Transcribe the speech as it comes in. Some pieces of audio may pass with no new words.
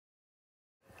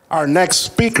Our next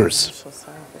speakers,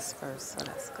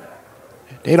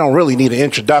 they don't really need an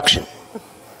introduction.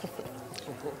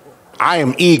 I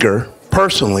am eager,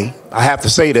 personally, I have to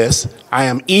say this, I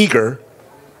am eager,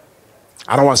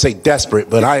 I don't want to say desperate,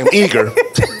 but I am eager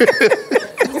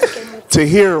to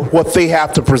hear what they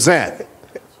have to present.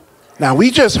 Now,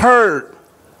 we just heard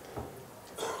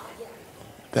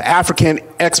the African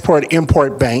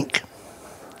Export-Import Bank.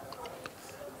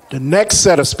 The next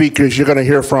set of speakers you're going to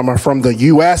hear from are from the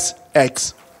U.S.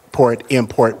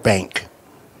 Export-Import Bank.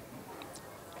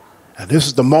 Now, this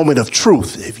is the moment of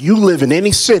truth. If you live in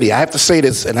any city, I have to say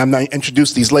this, and I'm going to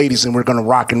introduce these ladies, and we're going to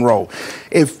rock and roll.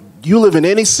 If you live in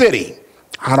any city,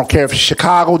 I don't care if it's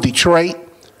Chicago, Detroit,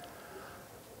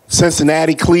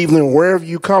 Cincinnati, Cleveland, wherever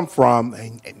you come from,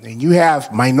 and you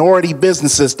have minority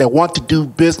businesses that want to do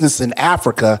business in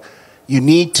Africa, you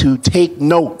need to take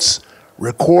notes,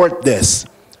 record this,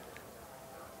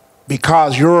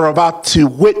 because you're about to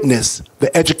witness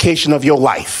the education of your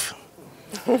life.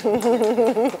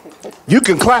 You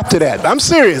can clap to that. I'm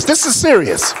serious. This is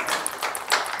serious.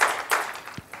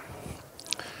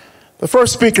 The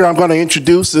first speaker I'm going to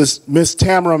introduce is Ms.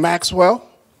 Tamara Maxwell.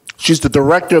 She's the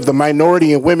director of the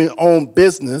Minority and Women-Owned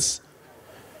Business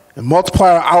and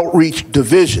Multiplier Outreach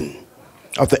Division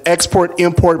of the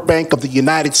Export-Import Bank of the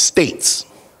United States.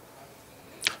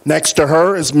 Next to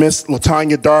her is Ms.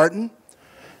 LaTanya Darden.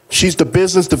 She's the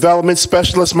Business Development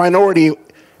Specialist, Minority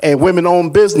and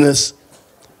Women-Owned Business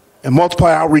and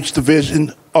Multiplier Outreach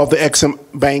Division of the EXIM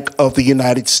Bank of the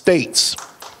United States.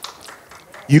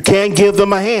 You can give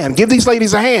them a hand. Give these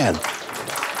ladies a hand.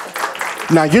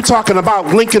 Now, you're talking about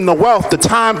linking the wealth.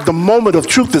 The moment of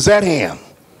truth is at hand.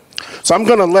 So I'm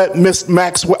going to let Ms.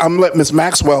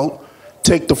 Maxwell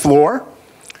take the floor,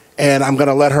 and I'm going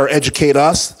to let her educate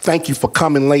us. Thank you for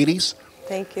coming, ladies.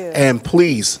 Thank you. And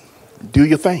please, do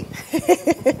your thing.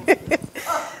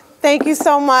 Thank you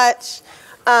so much.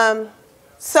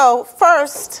 So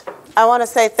first, I want to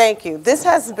say thank you. This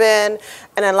has been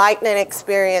an enlightening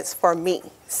experience for me.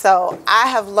 So I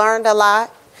have learned a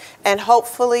lot, and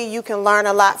hopefully you can learn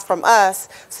a lot from us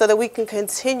so that we can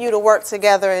continue to work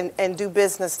together and do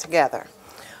business together.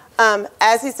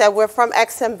 As he said, we're from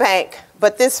EXIM Bank,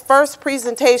 but this first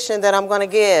presentation that I'm going to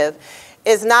give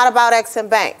is not about EXIM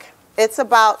Bank. It's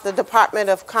about the Department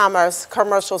of Commerce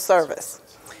Commercial Service.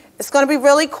 It's going to be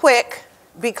really quick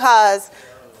because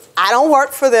I don't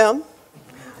work for them,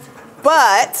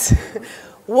 but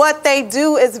what they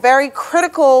do is very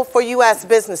critical for U.S.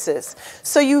 businesses.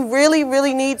 So you really,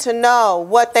 really need to know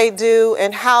what they do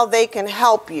and how they can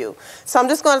help you. So I'm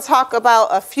just going to talk about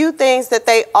a few things that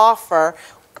they offer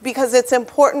because it's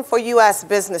important for U.S.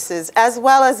 businesses as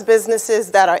well as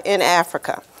businesses that are in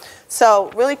Africa.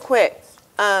 So really quick.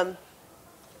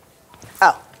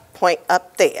 Point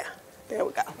up there. There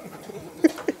we go.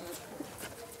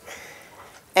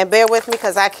 And bear with me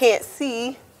because I can't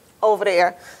see over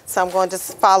there, so I'm going to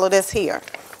just follow this here.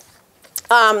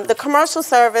 The commercial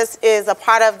service is a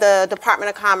part of the Department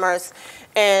of Commerce,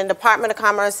 and Department of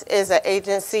Commerce is an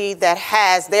agency that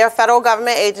has their federal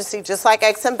government agency, just like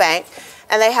EXIM Bank,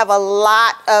 and they have a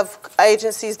lot of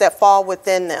agencies that fall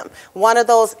within them. One of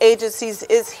those agencies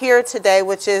is here today,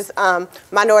 which is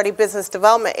Minority Business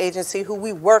Development Agency, who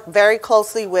we work very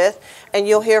closely with, and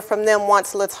you'll hear from them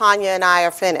once LaTanya and I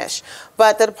are finished.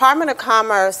 But the Department of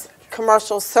Commerce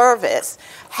Commercial Service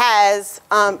has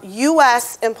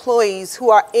U.S. employees who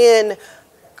are in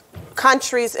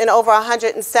countries, in over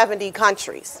 170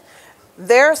 countries.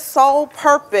 Their sole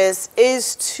purpose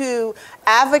is to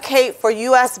advocate for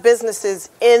U.S. businesses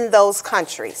in those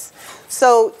countries.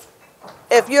 So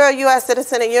if you're a U.S.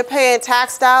 citizen and you're paying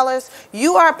tax dollars,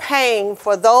 you are paying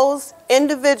for those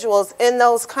individuals in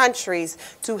those countries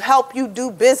to help you do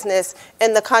business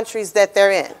in the countries that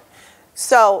they're in.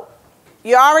 So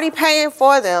you're already paying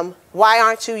for them. Why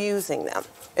aren't you using them?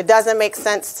 It doesn't make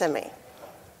sense to me.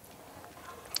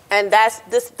 And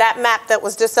that map that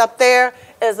was just up there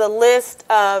is a list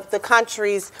of the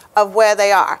countries of where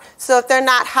they are. So if they're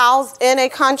not housed in a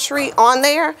country on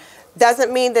there,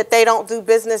 doesn't mean that they don't do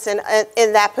business in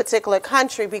that particular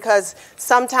country, because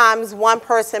sometimes one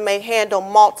person may handle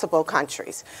multiple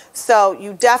countries. So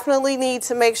you definitely need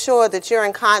to make sure that you're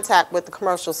in contact with the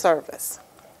commercial service.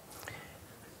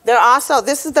 They're also,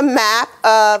 this is the map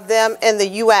of them in the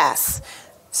U.S.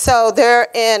 So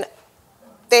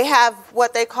they have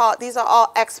what they call, these are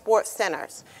all export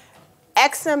centers.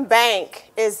 EXIM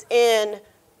Bank is in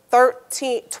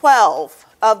 12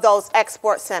 of those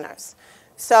export centers.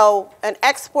 So an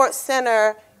export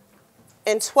center,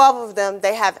 in 12 of them,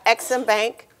 they have EXIM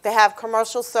Bank, they have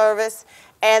commercial service,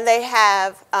 and they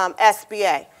have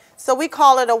SBA. So we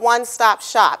call it a one-stop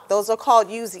shop. Those are called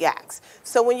USIACs.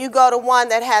 So when you go to one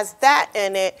that has that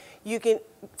in it, you can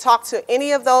talk to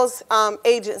any of those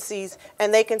agencies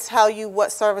and they can tell you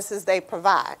what services they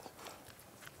provide.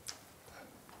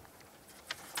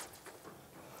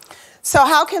 So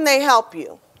how can they help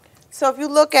you? So if you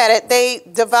look at it, they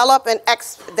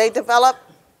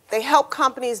help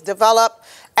companies develop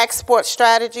export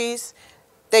strategies.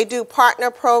 They do partner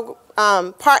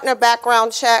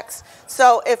background checks.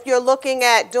 So if you're looking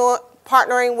at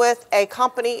partnering with a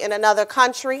company in another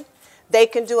country, they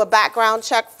can do a background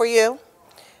check for you.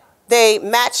 They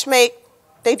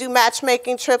do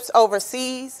matchmaking trips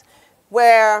overseas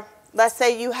where, let's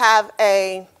say you have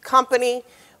a company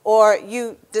or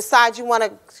you decide you want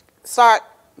to start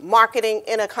marketing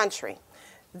in a country.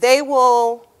 They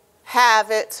will have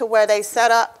it to where they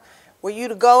set up where you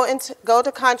to go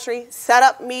to country, set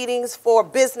up meetings for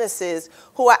businesses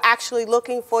who are actually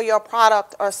looking for your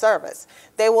product or service.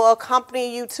 They will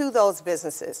accompany you to those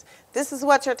businesses. This is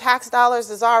what your tax dollars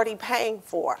is already paying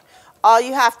for. All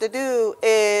you have to do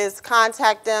is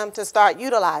contact them to start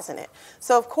utilizing it.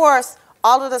 So of course,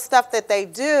 all of the stuff that they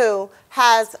do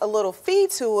has a little fee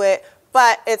to it,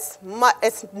 but it's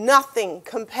nothing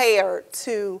compared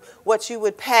to what you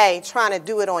would pay trying to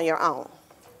do it on your own.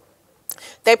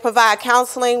 They provide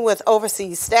counseling with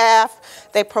overseas staff.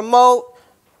 They promote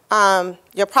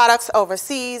your products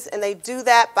overseas, and they do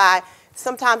that by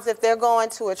sometimes if they're going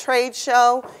to a trade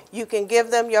show, you can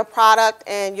give them your product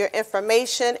and your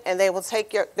information, and they will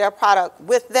take their product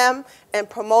with them and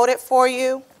promote it for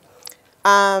you.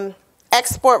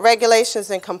 Export regulations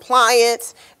and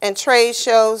compliance and trade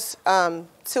shows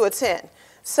to attend.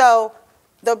 So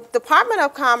the Department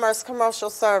of Commerce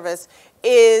Commercial Service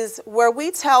is where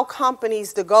we tell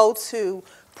companies to go to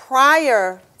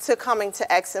prior to coming to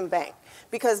EXIM Bank,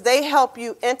 because they help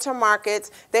you enter markets,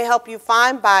 they help you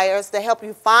find buyers, they help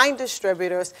you find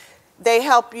distributors, they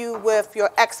help you with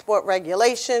your export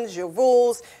regulations, your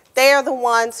rules. They are the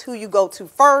ones who you go to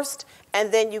first,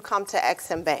 and then you come to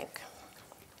EXIM Bank.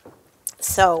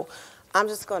 So I'm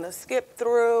just going to skip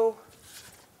through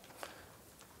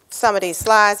some of these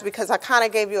slides because I kind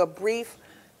of gave you a brief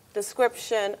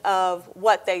description of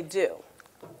what they do.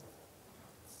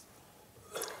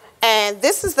 And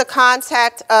this is the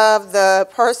contact of the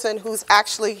person who's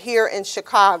actually here in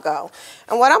Chicago.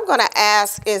 And what I'm going to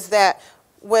ask is that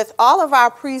with all of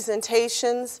our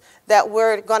presentations that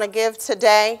we're going to give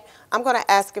today, I'm going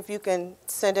to ask if you can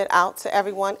send it out to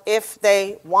everyone if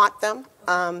they want them.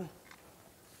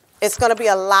 It's going to be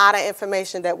a lot of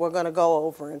information that we're going to go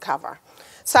over and cover.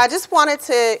 So I just wanted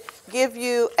to give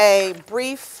you a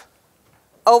brief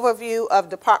overview of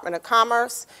Department of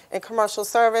Commerce and Commercial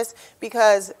Service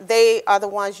because they are the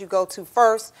ones you go to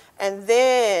first, and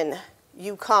then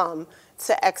you come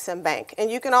to EXIM Bank.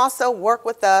 And you can also work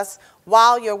with us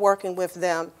while you're working with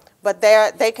them, but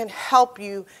they can help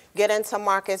you get into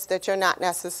markets that you're not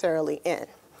necessarily in.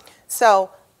 So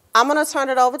I'm going to turn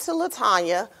it over to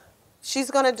LaTanya.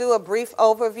 She's going to do a brief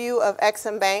overview of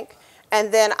EXIM Bank,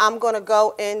 and then I'm going to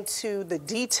go into the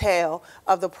detail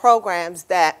of the programs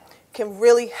that can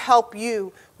really help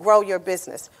you grow your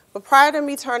business. But prior to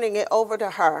me turning it over to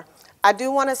her, I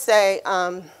do want to say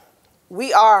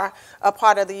we are a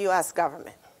part of the U.S.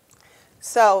 government.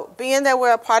 So being that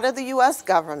we're a part of the U.S.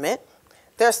 government,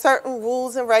 there are certain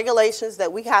rules and regulations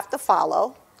that we have to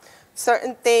follow.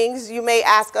 Certain things you may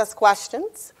ask us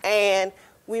questions, and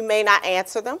we may not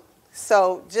answer them.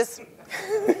 So just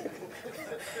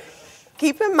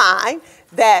keep in mind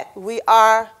that we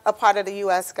are a part of the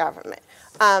U.S. government.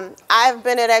 I've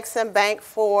been at EXIM Bank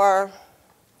for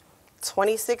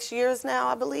 26 years now,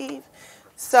 I believe.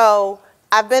 So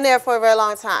I've been there for a very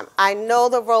long time. I know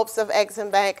the ropes of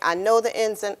EXIM Bank. I know the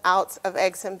ins and outs of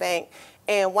EXIM Bank.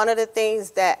 And one of the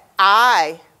things that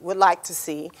I would like to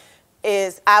see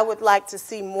is I would like to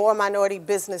see more minority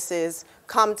businesses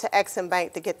come to EXIM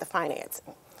Bank to get the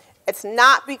financing. It's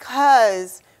not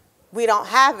because we don't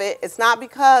have it. It's not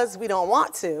because we don't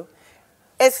want to.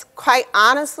 It's quite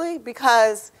honestly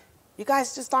because you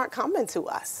guys just aren't coming to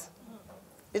us.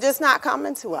 You're just not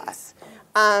coming to us.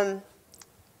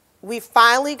 We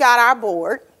finally got our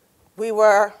board. We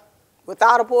were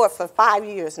without a board for 5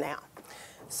 years now.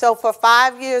 So for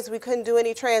 5 years, we couldn't do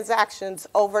any transactions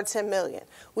over 10 million.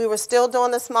 We were still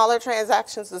doing the smaller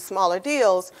transactions, the smaller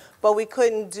deals, but we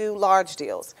couldn't do large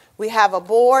deals. We have a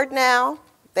board now.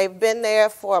 They've been there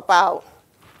for about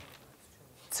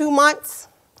 2 months.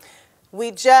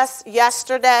 We just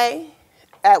yesterday,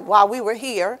 while we were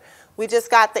here, we just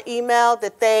got the email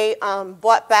that they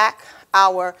bought back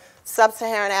our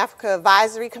Sub-Saharan Africa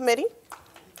Advisory Committee.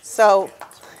 So,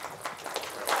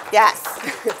 yes.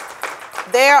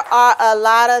 There are a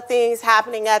lot of things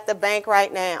happening at the bank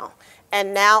right now,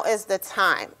 and now is the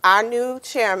time. Our new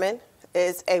chairman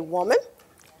is a woman.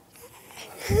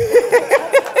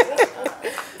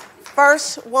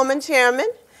 First woman chairman,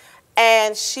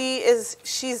 and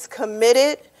she's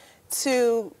committed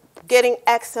to getting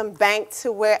EXIM Bank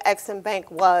to where EXIM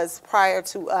Bank was prior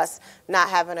to us not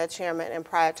having a chairman and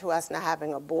prior to us not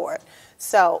having a board.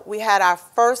 So we had our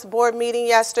first board meeting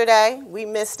yesterday. We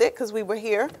missed it because we were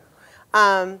here.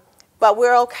 But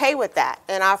we're okay with that.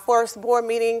 In our first board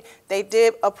meeting, they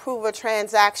did approve a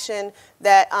transaction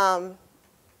that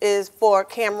is for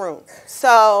Cameroon.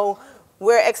 So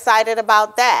we're excited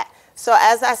about that. So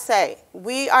as I say,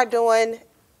 we are doing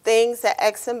things at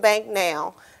EXIM Bank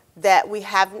now that we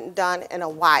haven't done in a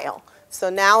while. So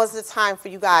now is the time for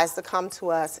you guys to come to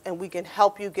us and we can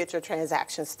help you get your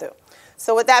transactions through.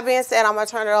 So with that being said, I'm going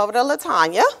to turn it over to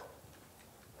LaTanya.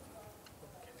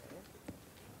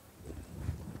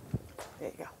 There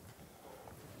you go.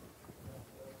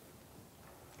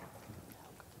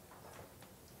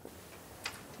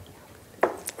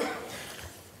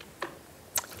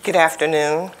 Good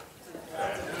afternoon.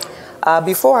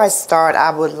 Before I start, I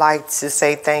would like to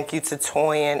say thank you to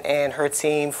Toyin and her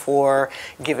team for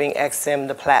giving EXIM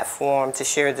the platform to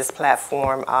share this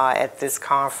platform at this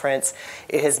conference.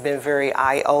 It has been very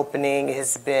eye-opening. It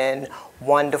has been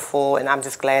wonderful, and I'm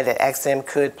just glad that EXIM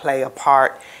could play a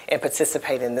part and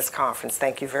participate in this conference.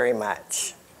 Thank you very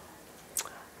much.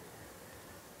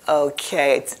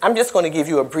 Okay, I'm just going to give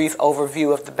you a brief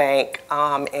overview of the bank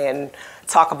and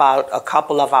talk about a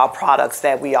couple of our products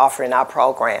that we offer in our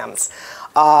programs.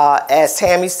 As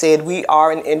Tammy said, we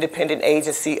are an independent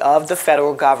agency of the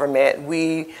federal government.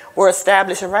 We were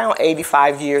established around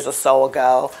 85 years or so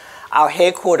ago. Our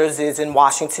headquarters is in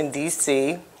Washington,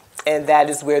 D.C., and that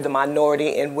is where the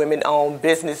Minority and Women-Owned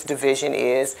Business Division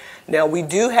is. Now, we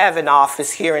do have an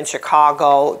office here in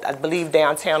Chicago, I believe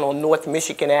downtown on North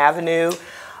Michigan Avenue.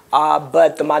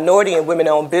 But the Minority and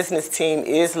Women-Owned Business team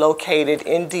is located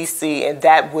in D.C., and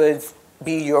that would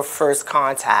be your first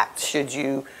contact should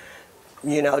you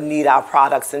need our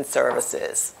products and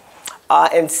services.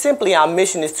 And simply, our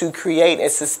mission is to create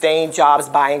and sustain jobs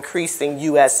by increasing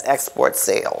U.S. export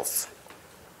sales.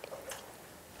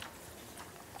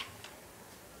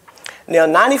 Now,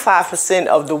 95%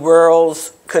 of the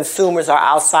world's consumers are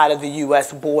outside of the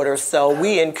U.S. border, so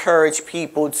we encourage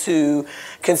people to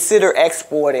consider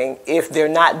exporting. If they're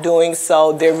not doing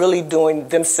so, they're really doing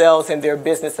themselves and their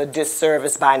business a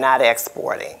disservice by not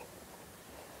exporting.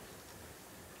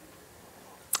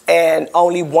 And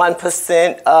only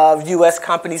 1% of U.S.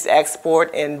 companies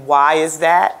export, and why is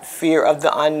that? Fear of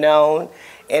the unknown,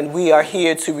 and we are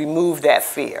here to remove that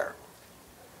fear.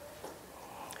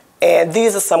 And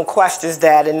these are some questions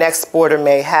that an exporter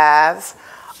may have,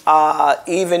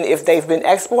 even if they've been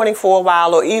exporting for a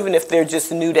while or even if they're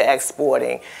just new to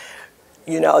exporting.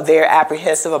 They're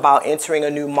apprehensive about entering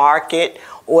a new market,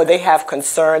 or they have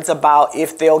concerns about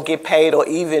if they'll get paid or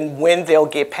even when they'll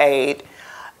get paid.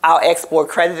 Our export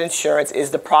credit insurance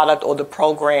is the product or the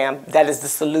program that is the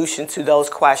solution to those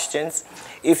questions.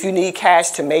 If you need cash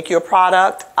to make your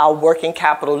product, our working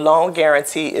capital loan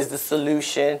guarantee is the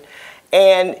solution.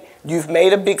 And you've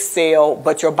made a big sale,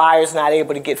 but your buyer's not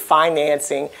able to get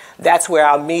financing, that's where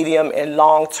our medium and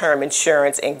long-term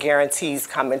insurance and guarantees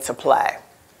come into play.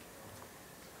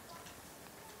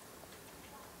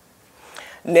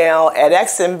 Now, at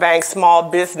EXIM Bank, small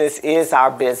business is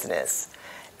our business.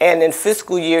 And in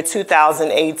fiscal year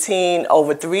 2018,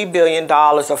 over $3 billion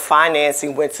of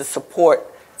financing went to support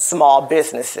small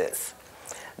businesses.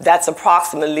 That's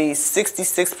approximately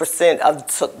 66%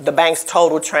 of the bank's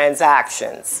total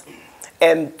transactions.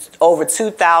 And over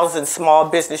 2,000 small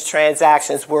business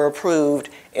transactions were approved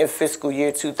in fiscal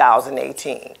year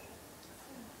 2018.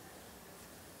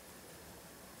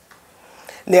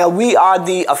 Now, we are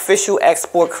the official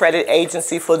export credit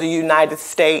agency for the United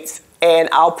States, and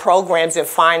our programs and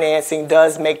financing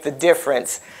does make the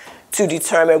difference to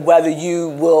determine whether you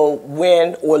will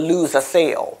win or lose a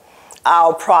sale.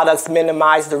 Our products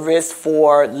minimize the risk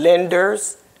for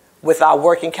lenders with our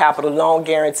working capital loan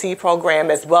guarantee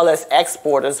program, as well as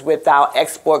exporters with our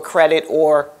export credit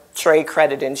or trade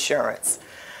credit insurance.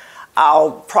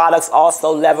 Our products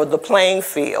also level the playing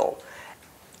field.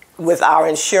 With our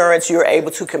insurance, you're able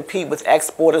to compete with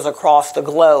exporters across the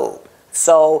globe.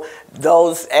 So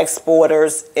those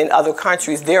exporters in other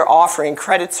countries, they're offering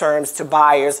credit terms to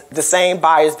buyers, the same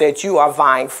buyers that you are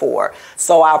vying for.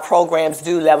 So our programs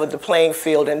do level the playing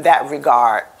field in that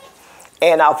regard.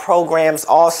 And our programs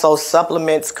also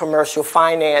supplements commercial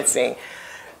financing.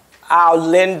 our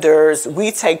lenders,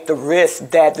 we take the risk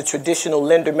that the traditional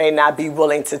lender may not be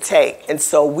willing to take. And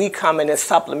so we come in and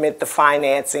supplement the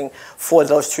financing for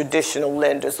those traditional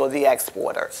lenders or the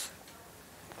exporters.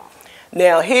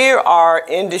 Now, here are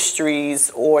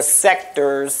industries or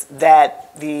sectors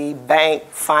that the bank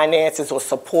finances or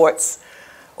supports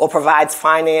or provides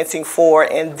financing for,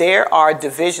 and there are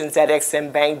divisions at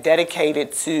EXIM Bank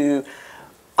dedicated to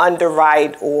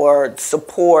underwrite or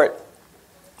support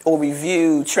or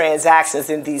review transactions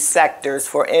in these sectors.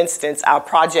 For instance, our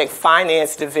project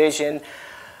finance division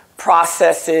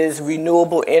processes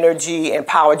renewable energy and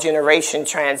power generation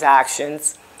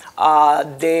transactions.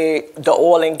 The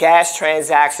oil and gas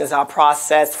transactions are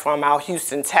processed from our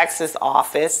Houston, Texas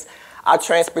office. Our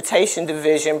transportation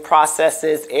division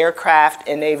processes aircraft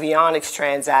and avionics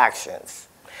transactions.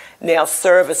 Now,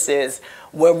 services.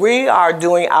 When we are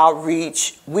doing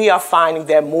outreach, we are finding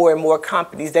that more and more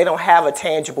companies, they don't have a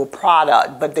tangible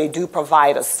product, but they do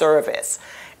provide a service.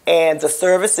 And the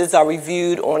services are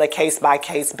reviewed on a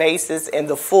case-by-case basis, and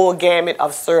the full gamut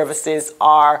of services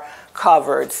are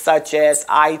covered, such as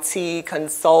IT,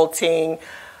 consulting,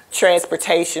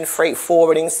 transportation, freight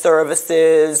forwarding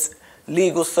services,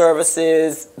 legal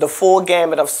services. The full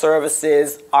gamut of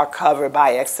services are covered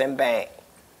by EXIM Bank.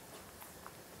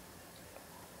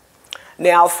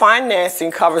 Now,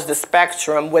 financing covers the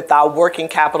spectrum with our working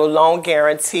capital loan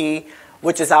guarantee,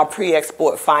 which is our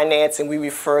pre-export financing, we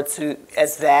refer to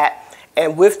as that.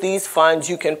 And with these funds,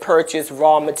 you can purchase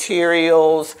raw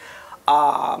materials,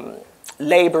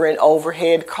 labor and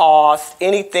overhead costs,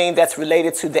 anything that's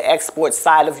related to the export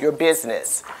side of your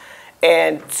business.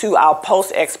 And to our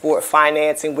post-export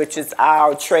financing, which is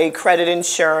our trade credit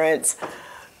insurance,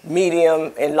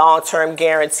 medium and long-term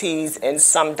guarantees, and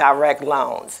some direct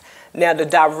loans. Now, the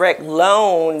direct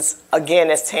loans,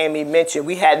 again, as Tammy mentioned,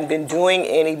 we hadn't been doing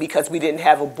any because we didn't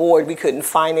have a board. We couldn't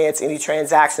finance any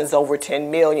transactions over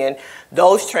 $10 million.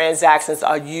 Those transactions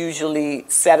are usually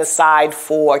set aside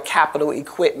for capital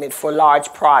equipment for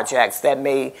large projects that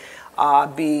may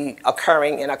be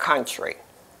occurring in a country.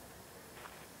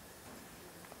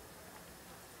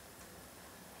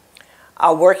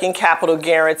 Our working capital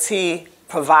guarantee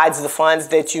provides the funds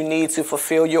that you need to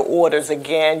fulfill your orders.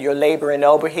 Again, your labor and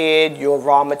overhead, your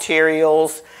raw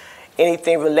materials,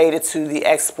 anything related to the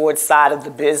export side of the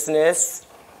business.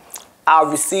 Our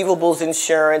receivables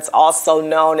insurance, also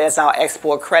known as our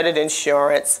export credit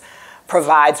insurance,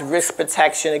 provides risk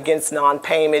protection against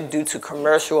non-payment due to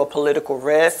commercial or political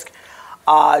risk.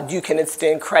 You can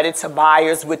extend credit to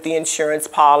buyers with the insurance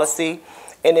policy.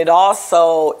 And it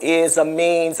also is a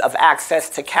means of access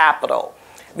to capital.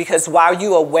 Because while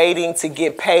you are waiting to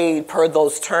get paid per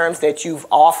those terms that you've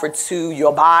offered to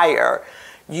your buyer,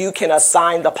 you can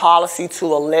assign the policy to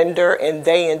a lender, and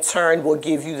they in turn will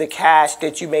give you the cash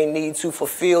that you may need to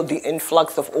fulfill the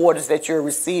influx of orders that you're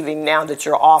receiving now that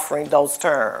you're offering those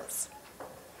terms.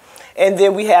 And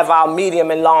then we have our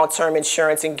medium and long-term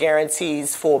insurance and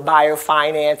guarantees for buyer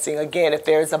financing. Again, if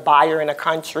there's a buyer in a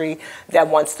country that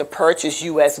wants to purchase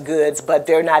U.S. goods, but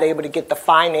they're not able to get the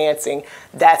financing,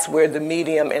 that's where the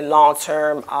medium and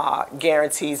long-term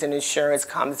guarantees and insurance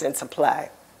comes into play.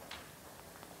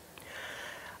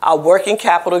 Our working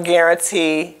capital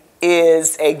guarantee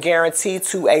is a guarantee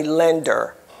to a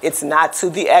lender. It's not to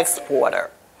the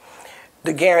exporter.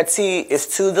 The guarantee is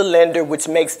to the lender, which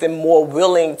makes them more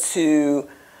willing to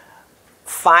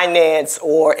finance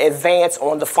or advance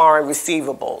on the foreign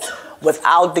receivables.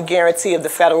 Without the guarantee of the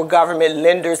federal government,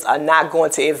 lenders are not going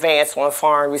to advance on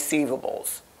foreign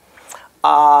receivables.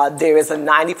 There is a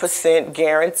 90%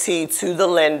 guarantee to the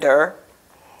lender,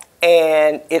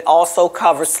 and it also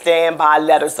covers standby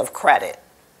letters of credit.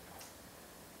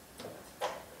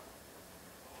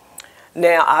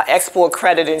 Now, our export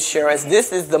credit insurance,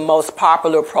 this is the most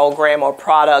popular program or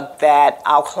product that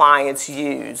our clients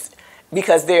use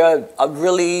because there are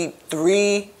really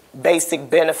 3 basic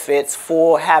benefits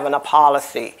for having a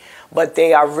policy, but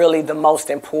they are really the most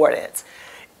important.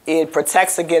 It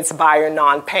protects against buyer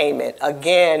non-payment.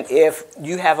 Again, if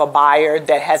you have a buyer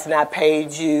that has not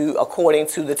paid you according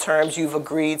to the terms you've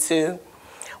agreed to,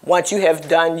 once you have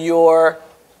done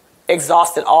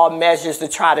exhausted all measures to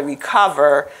try to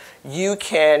recover, you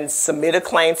can submit a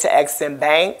claim to EXIM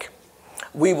Bank.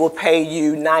 We will pay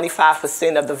you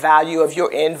 95% of the value of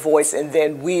your invoice, and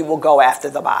then we will go after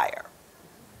the buyer.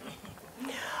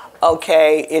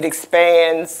 Okay, it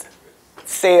expands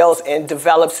sales and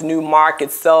develops new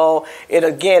markets. So it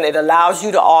allows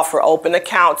you to offer open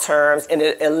account terms, and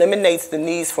it eliminates the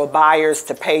needs for buyers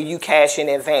to pay you cash in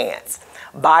advance.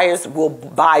 Buyers will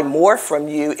buy more from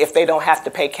you if they don't have to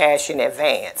pay cash in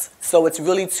advance. So it's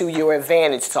really to your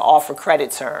advantage to offer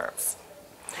credit terms.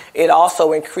 It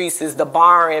also increases the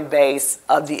borrowing base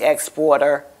of the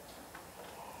exporter.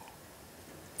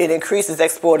 It increases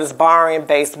exporters' borrowing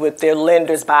base with their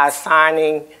lenders by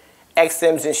assigning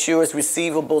EXIM's insurers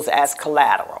receivables as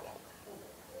collateral.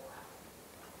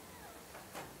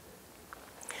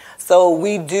 So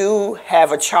we do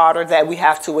have a charter that we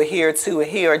have to adhere to, and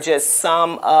here are just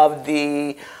some of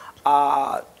the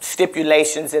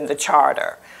stipulations in the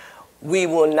charter. We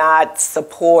will not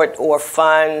support or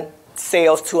fund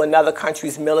sales to another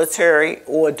country's military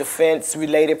or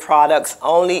defense-related products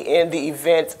only in the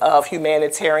event of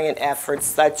humanitarian efforts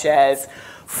such as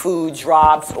food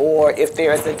drops, or if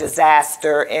there is a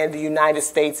disaster and the United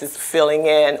States is filling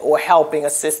in or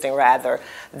assisting rather,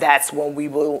 that's when we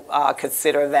will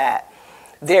consider that.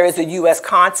 There is a U.S.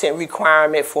 content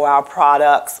requirement for our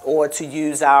products or to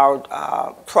use our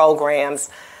programs.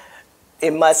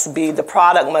 The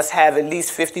product must have at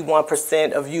least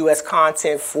 51% of U.S.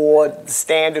 content for the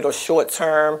standard or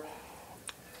short-term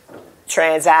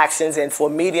transactions, and for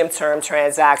medium-term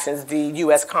transactions, the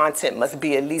U.S. content must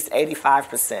be at least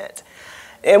 85%.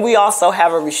 And we also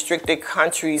have a restricted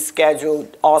country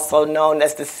schedule, also known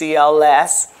as the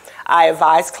CLS. I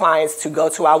advise clients to go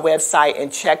to our website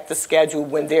and check the schedule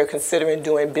when they're considering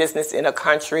doing business in a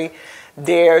country.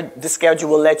 The schedule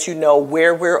will let you know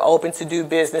where we're open to do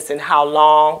business and how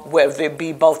long, whether it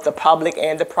be both the public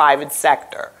and the private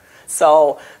sector.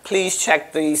 So please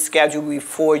check the schedule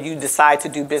before you decide to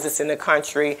do business in the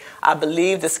country. I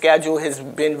believe the schedule has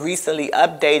been recently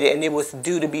updated, and it was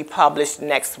due to be published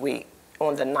next week.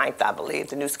 On the 9th, I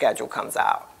believe, the new schedule comes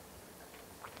out.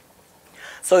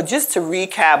 So just to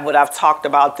recap what I've talked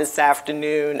about this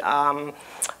afternoon,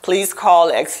 please call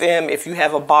EXIM if you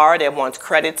have a borrower that wants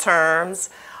credit terms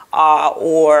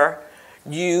or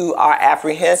you are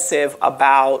apprehensive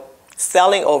about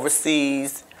selling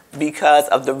overseas because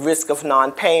of the risk of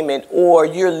non-payment, or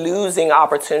you're losing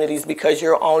opportunities because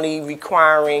you're only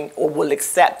requiring or will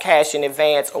accept cash in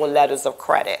advance or letters of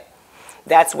credit.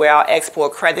 That's where our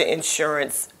export credit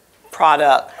insurance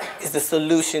product is the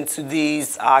solution to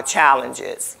these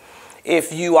challenges.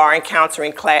 If you are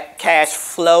encountering cash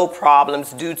flow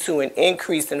problems due to an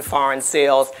increase in foreign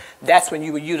sales, that's when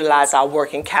you would utilize our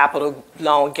working capital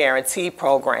loan guarantee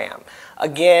program.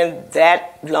 Again,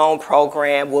 that loan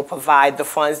program will provide the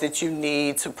funds that you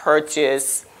need to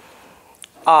purchase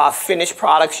finished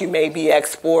products you may be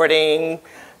exporting,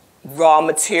 raw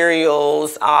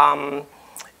materials,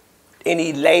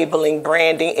 any labeling,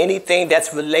 branding, anything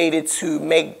that's related to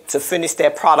finish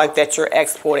that product that you're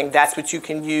exporting. That's what you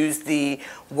can use the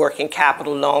working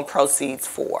capital loan proceeds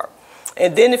for.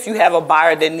 And then if you have a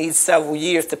buyer that needs several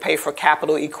years to pay for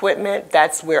capital equipment,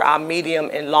 that's where our medium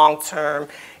and long-term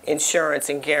insurance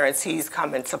and guarantees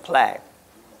come into play.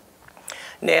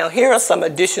 Now, here are some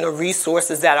additional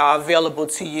resources that are available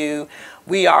to you.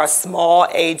 We are a small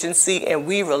agency, and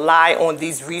we rely on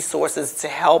these resources to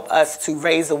help us to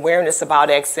raise awareness about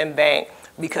EXIM Bank,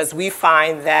 because we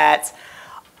find that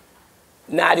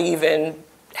not even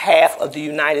half of the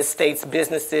United States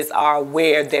businesses are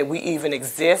aware that we even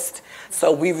exist.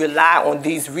 So we rely on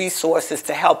these resources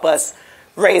to help us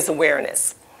raise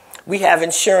awareness. We have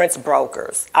insurance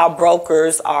brokers. Our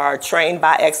brokers are trained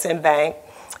by EXIM Bank.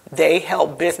 They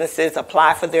help businesses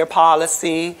apply for their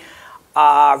policy,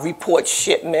 report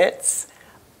shipments,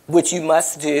 which you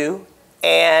must do,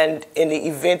 and in the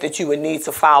event that you would need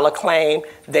to file a claim,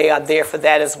 they are there for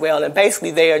that as well. And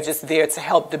basically, they are just there to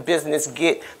help the business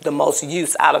get the most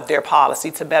use out of their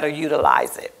policy to better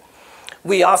utilize it.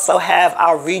 We also have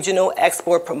our regional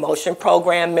export promotion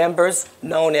program members,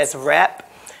 known as REP.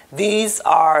 These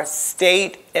are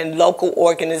state and local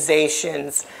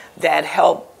organizations that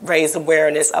help raise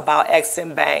awareness about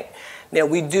EXIM Bank. Now,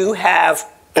 we do have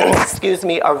a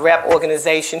REP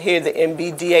organization here, the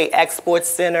MBDA Export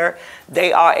Center.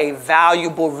 They are a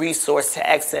valuable resource to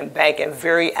EXIM Bank and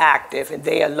very active. And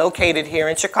they are located here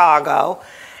in Chicago.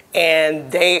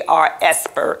 And they are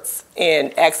experts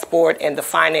in export and the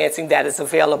financing that is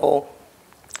available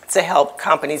to help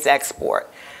companies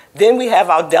export. Then we have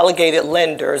our delegated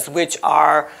lenders, which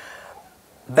are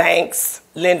banks,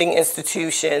 lending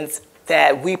institutions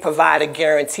that we provide a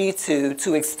guarantee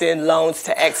to extend loans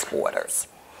to exporters.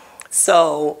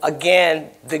 So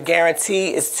again, the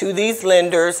guarantee is to these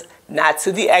lenders, not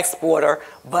to the exporter,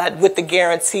 but with the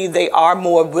guarantee, they are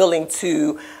more willing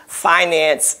to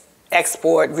finance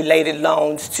export-related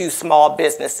loans to small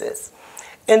businesses.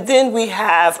 And then we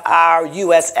have our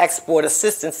U.S. Export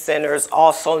Assistance Centers,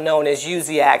 also known as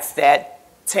USIACs, that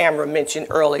Tamara mentioned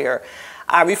earlier.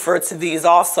 I refer to these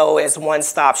also as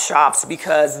one-stop shops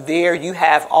because there you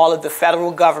have all of the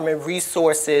federal government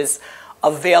resources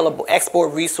available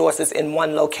export resources in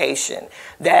one location.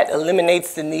 That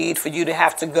eliminates the need for you to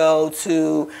have to go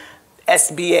to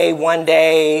SBA one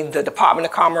day, the Department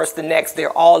of Commerce the next. They're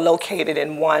all located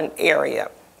in one area.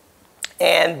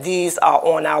 And these are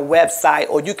on our website,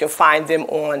 or you can find them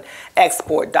on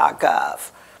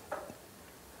export.gov.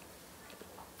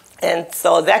 And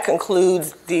so that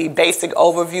concludes the basic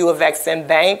overview of EXIM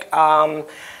Bank.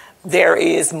 There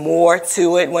is more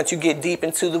to it once you get deep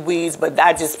into the weeds, but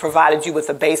I just provided you with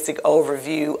a basic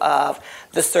overview of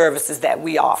the services that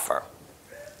we offer.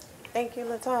 Thank you,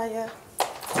 LaToya.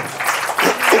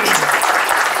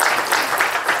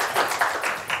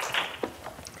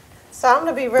 So I'm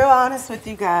going to be real honest with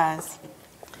you guys.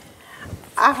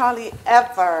 I hardly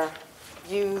ever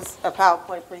use a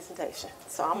PowerPoint presentation.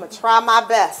 So I'm going to try my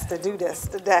best to do this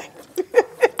today.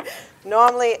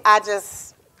 Normally, I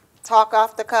just talk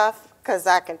off the cuff because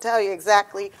I can tell you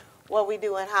exactly what we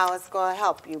do and how it's going to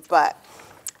help you. But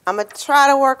I'm going to try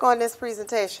to work on this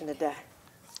presentation today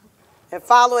and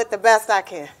follow it the best I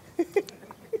can.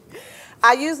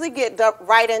 I usually get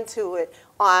right into it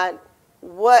on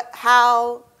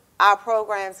how our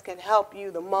programs can help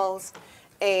you the most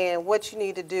and what you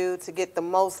need to do to get the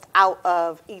most out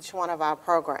of each one of our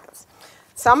programs.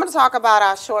 So I'm going to talk about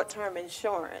our short-term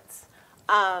insurance.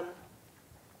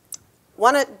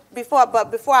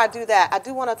 Before I do that, I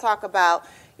do want to talk about,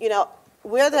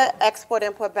 we're the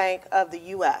Export-Import Bank of the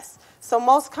U.S. So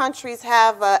most countries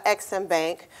have an EXIM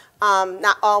Bank,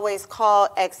 not always called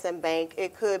EXIM Bank.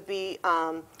 It could be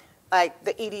like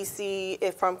the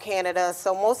EDC from Canada.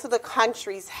 So most of the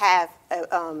countries have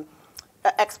an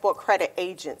export credit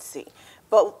agency.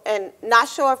 And not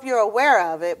sure if you're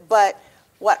aware of it, but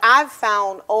what I've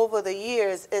found over the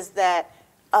years is that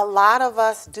a lot of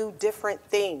us do different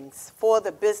things for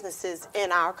the businesses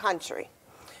in our country.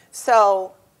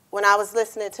 So when I was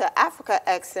listening to Africa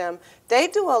EXIM, they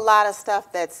do a lot of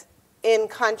stuff that's in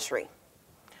country.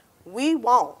 We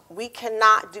won't. We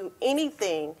cannot do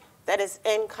anything that is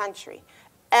in country.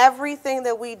 Everything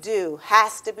that we do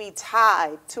has to be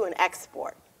tied to an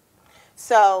export.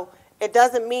 So it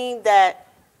doesn't mean that,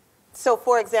 so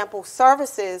for example,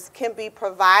 services can be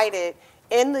provided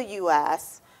in the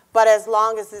U.S., but as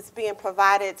long as it's being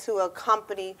provided to a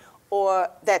company or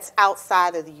that's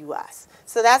outside of the U.S.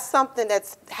 So that's something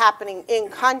that's happening in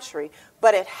country,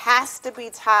 but it has to be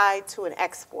tied to an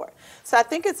export. So I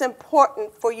think it's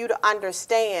important for you to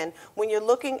understand when you're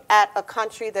looking at a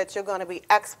country that you're going to be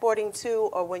exporting to,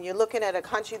 or when you're looking at a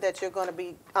country that you're going to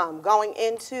be going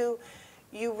into,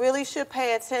 you really should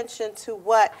pay attention to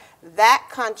what that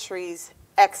country's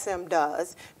EXIM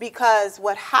does, because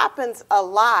what happens a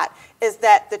lot is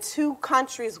that the two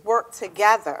countries work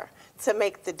together to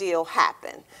make the deal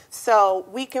happen. So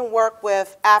we can work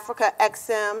with Africa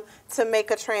EXIM to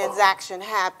make a transaction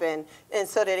happen and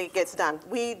so that it gets done.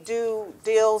 We do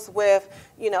deals with,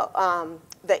 the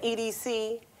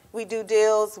EDC. We do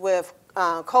deals with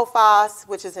COFAS,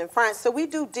 which is in France. So we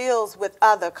do deals with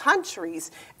other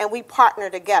countries and we partner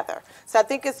together. So I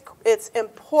think it's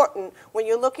important when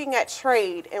you're looking at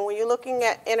trade and when you're looking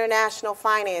at international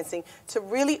financing to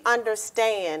really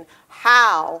understand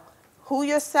how who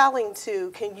you're selling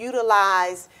to can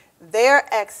utilize their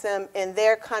EXIM in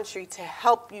their country to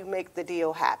help you make the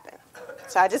deal happen.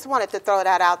 So I just wanted to throw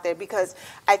that out there because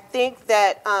I think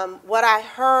that what I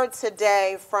heard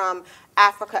today from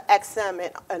Africa EXIM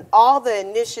and all the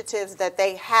initiatives that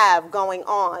they have going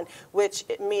on, which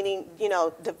meaning,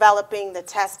 developing the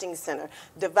testing center,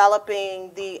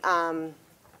 developing the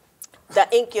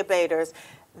incubators,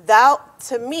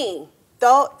 to me,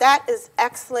 that is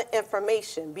excellent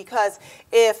information, because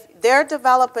if they're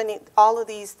developing all of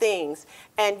these things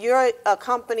and you're a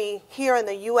company here in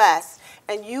the U.S.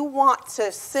 and you want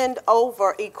to send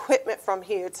over equipment from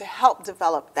here to help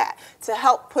develop that, to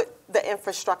help put the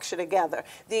infrastructure together,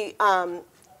 to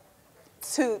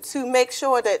make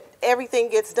sure that everything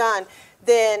gets done,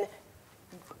 then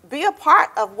be a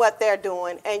part of what they're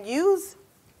doing and use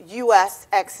U.S.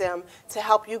 EXIM to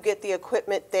help you get the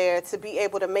equipment there to be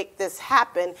able to make this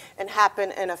happen and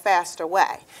happen in a faster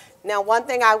way. Now, one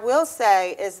thing I will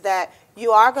say is that you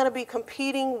are going to be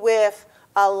competing with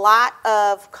a lot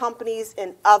of companies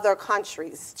in other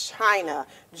countries, China,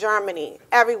 Germany,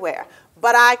 everywhere.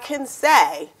 But I can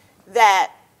say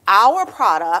that our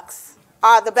products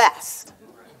are the best.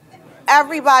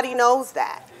 Everybody knows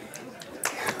that.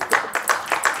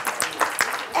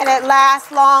 And it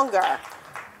lasts longer.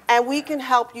 And we can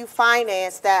help you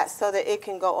finance that so that it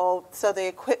can go, so the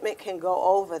equipment can go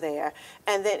over there,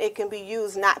 and then it can be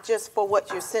used not just for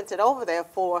what you sent it over there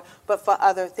for, but for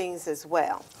other things as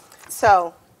well.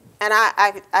 So And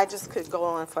I just could go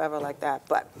on forever like that,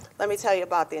 but let me tell you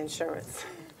about the insurance.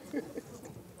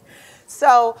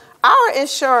 So our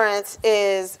insurance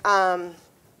is,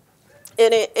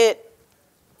 it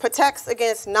protects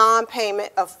against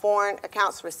non-payment of foreign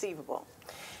accounts receivable.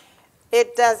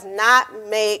 It does not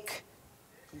make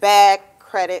bad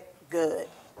credit good.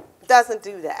 It doesn't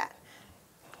do that.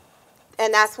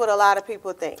 And that's what a lot of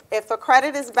people think. If a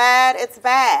credit is bad, it's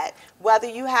bad. Whether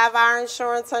you have our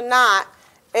insurance or not,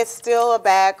 it's still a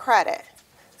bad credit.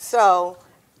 So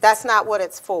that's not what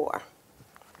it's for.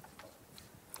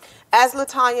 As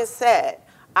LaTanya said,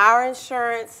 our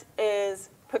insurance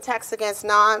protects against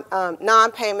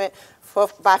non-payment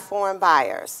by foreign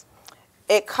buyers.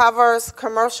 It covers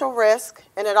commercial risk,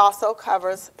 and it also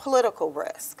covers political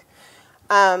risk.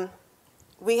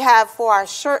 We have, for our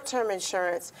short-term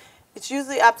insurance, it's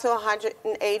usually up to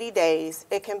 180 days.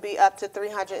 It can be up to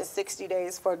 360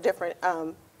 days for different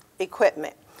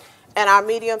equipment. And our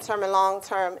medium-term and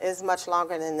long-term is much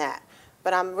longer than that.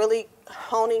 But I'm really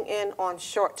honing in on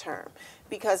short-term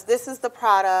because this is the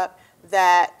product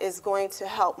that is going to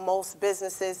help most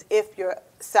businesses if you're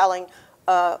selling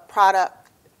a product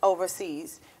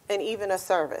overseas and even a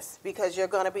service, because you're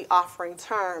going to be offering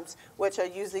terms which are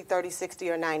usually 30, 60,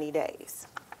 or 90 days.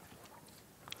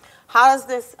 How does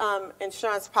this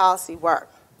insurance policy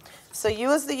work? So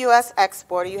you as the U.S.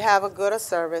 exporter, you have a good or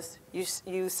service,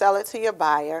 you sell it to your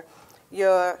buyer,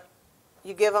 you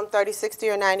give them 30, 60,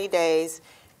 or 90 days.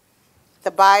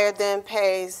 The buyer then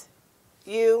pays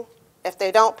you. If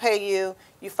they don't pay you,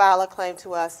 you file a claim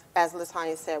to us. As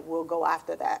LaTanya said, we'll go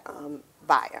after that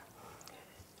buyer.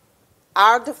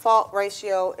 Our default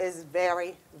ratio is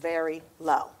very, very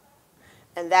low.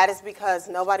 And that is because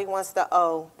nobody wants to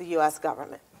owe the U.S.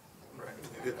 government.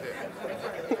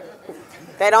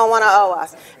 They don't want to owe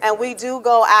us. And we do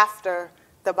go after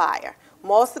the buyer.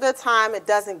 Most of the time, it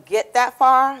doesn't get that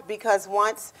far because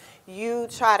once you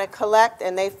try to collect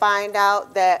and they find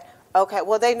out that, okay,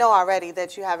 well, they know already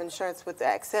that you have insurance with the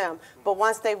EXIM, but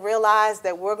once they realize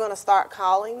that we're going to start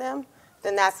calling them,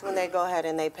 then that's when they go ahead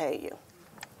and they pay you.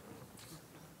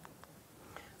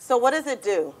 So what does it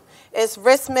do? It's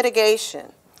risk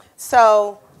mitigation.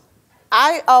 So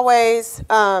I always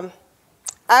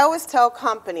tell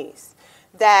companies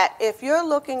that if you're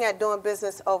looking at doing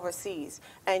business overseas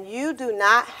and you do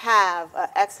not have an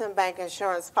EXIM Bank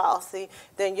insurance policy,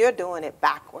 then you're doing it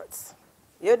backwards.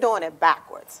 You're doing it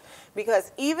backwards.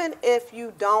 Because even if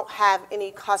you don't have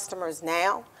any customers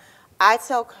now, I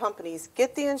tell companies,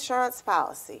 get the insurance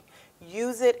policy.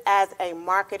 Use it as a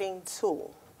marketing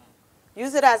tool.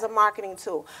 Use it as a marketing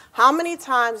tool. How many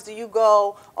times do you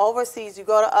go overseas, you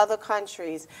go to other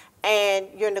countries, and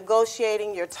you're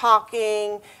negotiating, you're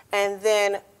talking, and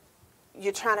then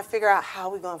you're trying to figure out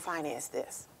how we're going to finance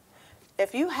this?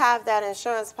 If you have that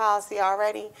insurance policy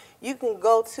already, you can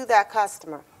go to that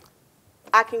customer.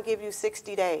 I can give you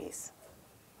 60 days.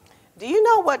 Do you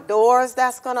know what doors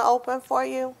that's going to open for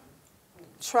you?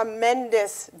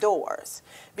 Tremendous doors.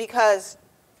 Because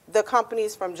the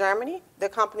companies from Germany, the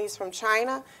companies from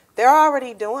China, they're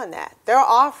already doing that. They're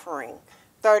offering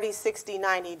 30, 60,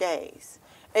 90 days.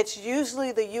 It's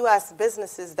usually the U.S.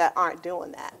 businesses that aren't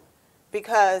doing that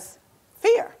because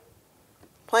fear,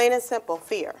 plain and simple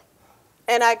fear.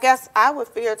 And I guess I would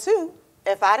fear too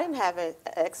if I didn't have an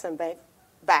EXIM Bank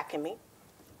backing me.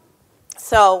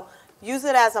 So use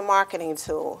it as a marketing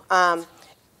tool.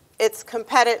 It's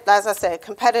competitive, as I said,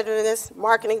 competitiveness,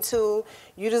 marketing tool,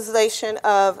 utilization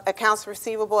of accounts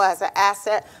receivable as an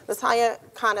asset. LaTanya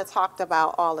kind of talked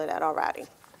about all of that already.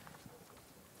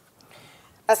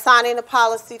 Assigning the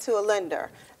policy to a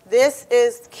lender. This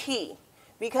is key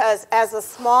because as a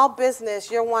small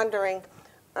business, you're wondering,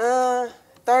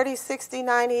 30, 60,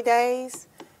 90 days?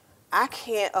 I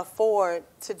can't afford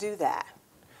to do that.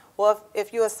 Well,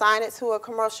 if you assign it to a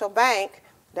commercial bank,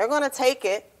 they're going to take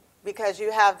it because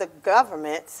you have the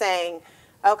government saying,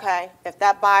 okay, if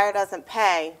that buyer doesn't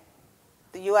pay,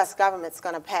 the U.S. government's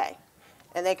going to pay.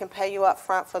 And they can pay you up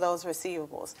front for those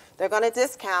receivables. They're going to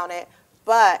discount it,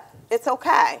 but it's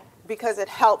okay because it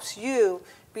helps you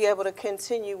be able to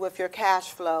continue with your cash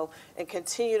flow and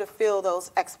continue to fill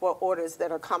those export orders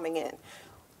that are coming in.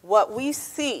 What we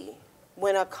see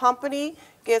when a company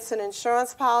gets an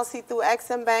insurance policy through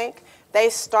EXIM Bank, they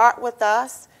start with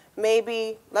us.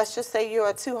 Maybe, let's just say you're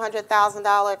a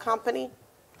 $200,000 company.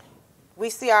 We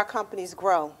see our companies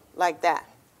grow like that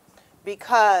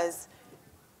because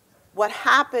what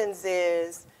happens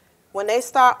is when they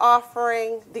start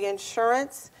offering the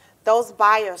insurance, those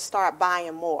buyers start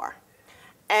buying more.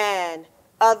 And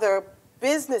other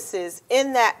businesses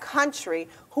in that country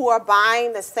who are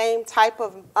buying the same type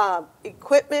of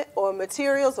equipment or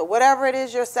materials or whatever it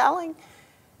is you're selling,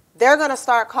 they're going to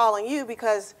start calling you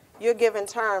because you're giving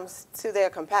terms to their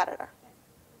competitor.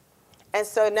 And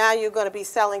so now you're going to be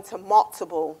selling to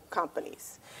multiple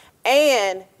companies.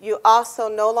 And you're also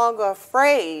no longer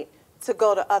afraid to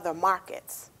go to other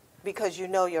markets because you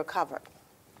know you're covered.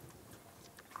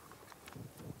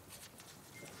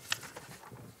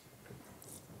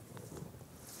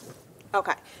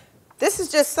 Okay. This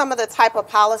is just some of the type of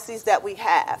policies that we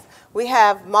have. We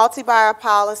have multi-buyer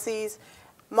policies.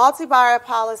 Multi-buyer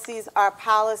policies are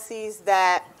policies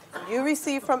that you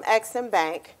receive from EXIM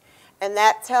Bank, and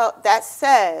that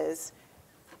says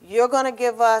you're going to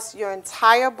give us your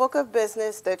entire book of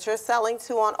business that you're selling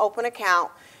to on open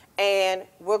account, and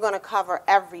we're going to cover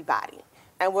everybody.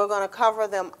 And we're going to cover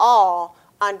them all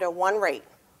under one rate.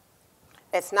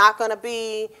 It's not going to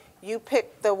be you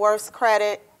pick the worst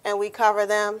credit and we cover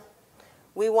them.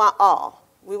 We want all.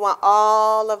 We want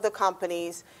all of the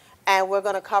companies, and we're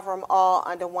going to cover them all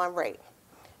under one rate.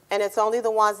 And it's only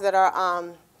the ones that are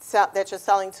that you're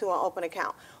selling to on open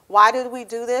account. Why did we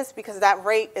do this? Because that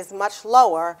rate is much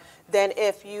lower than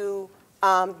if you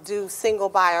do single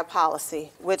buyer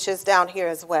policy, which is down here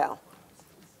as well.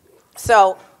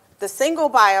 So the single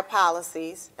buyer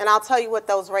policies, and I'll tell you what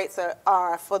those rates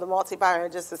are for the multi-buyer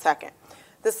in just a second.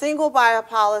 The single buyer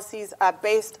policies are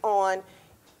based on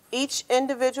each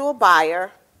individual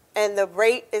buyer, and the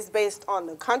rate is based on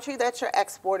the country that you're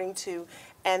exporting to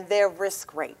and their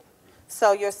risk rate.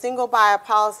 So your single buyer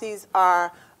policies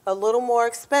are a little more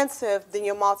expensive than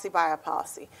your multi-buyer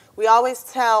policy. We always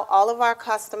tell all of our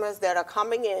customers that are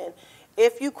coming in,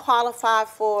 if you qualify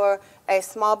for a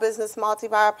small business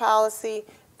multi-buyer policy,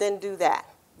 then do that,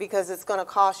 because it's going to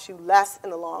cost you less in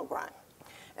the long run.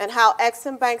 And how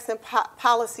EXIM banks and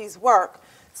policies work.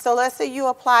 So let's say you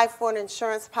apply for an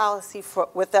insurance policy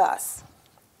with us.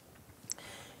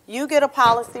 You get a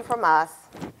policy from us,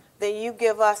 then you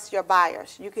give us your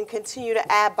buyers. You can continue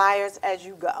to add buyers as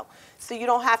you go. So you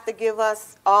don't have to give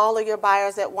us all of your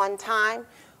buyers at one time.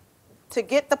 To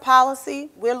get the policy,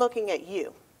 we're looking at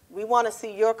you. We want to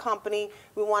see your company.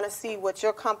 We want to see what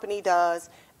your company does,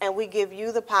 and we give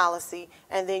you the policy,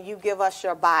 and then you give us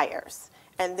your buyers.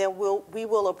 And then we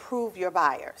will approve your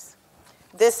buyers.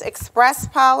 This express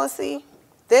policy,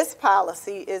 this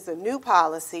policy is a new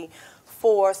policy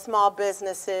for small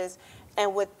businesses.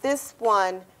 And with this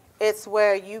one, it's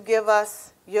where you give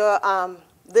us your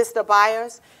list of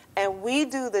buyers, and we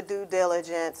do the due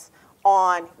diligence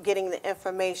on getting the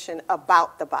information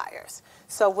about the buyers.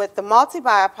 So with the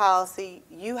multi-buyer policy,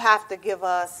 you have to give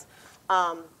us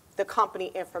the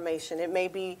company information. It may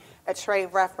be a trade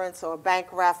reference or a bank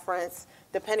reference,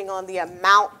 depending on the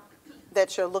amount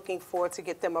that you're looking for to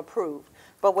get them approved.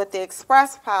 But with the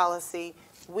express policy,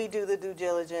 we do the due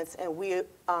diligence and we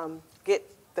get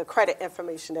the credit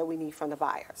information that we need from the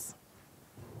buyers.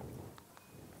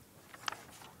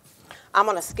 I'm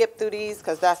going to skip through these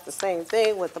because that's the same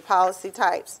thing with the policy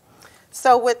types.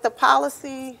 So with the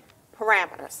policy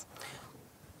parameters,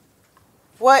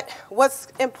 what's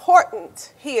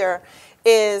important here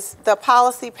is the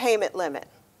policy payment limit.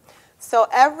 So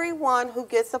everyone who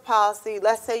gets a policy,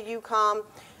 let's say you come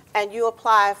and you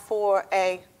apply for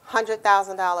a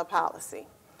 $100,000 policy.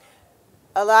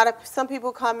 Some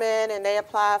people come in and they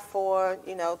apply for,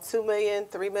 $2 million,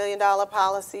 $3 million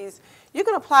policies. You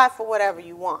can apply for whatever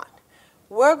you want.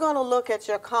 We're going to look at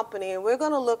your company and we're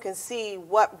going to look and see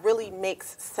what really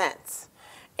makes sense.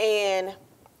 And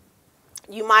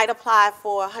you might apply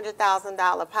for a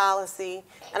 $100,000 policy,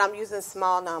 and I'm using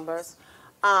small numbers,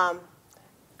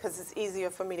 because it's easier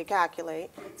for me to calculate.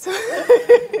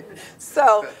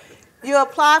 So you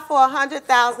apply for a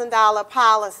 $100,000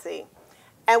 policy,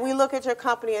 and we look at your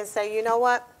company and say, you know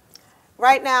what?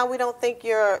 Right now, we don't think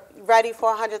you're ready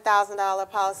for a $100,000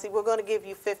 policy. We're going to give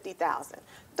you $50,000.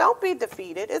 Don't be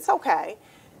defeated. It's okay.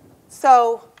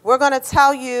 So we're going to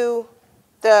tell you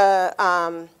the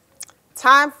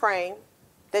time frame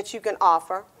that you can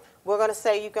offer. We're going to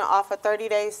say you can offer 30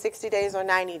 days, 60 days, or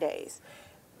 90 days.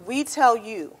 We tell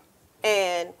you,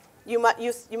 and you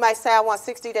might say, I want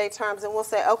 60-day terms, and we'll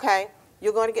say, okay,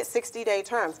 you're going to get 60-day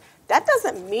terms. That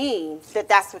doesn't mean that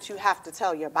that's what you have to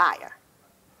tell your buyer.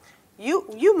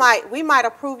 We might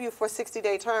approve you for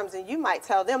 60-day terms, and you might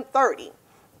tell them 30.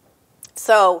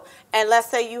 So, and let's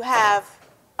say you have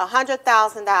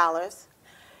 $100,000,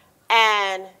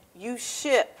 and you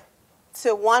ship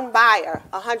to one buyer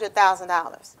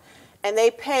 $100,000, and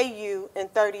they pay you in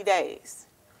 30 days.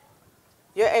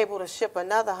 You're able to ship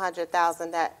another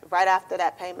 $100,000 right after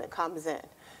that payment comes in.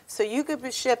 So you could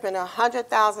be shipping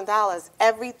 $100,000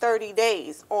 every 30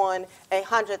 days on a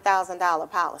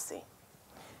 $100,000 policy.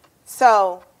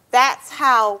 So that's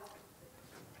how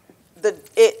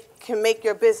it can make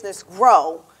your business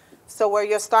grow. So where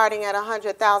you're starting at a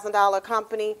 $100,000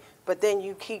 company, but then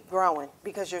you keep growing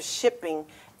because you're shipping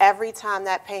every time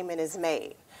that payment is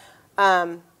made.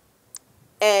 And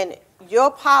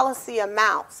your policy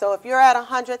amount, so if you're at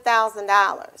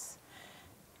 $100,000,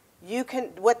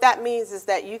 what that means is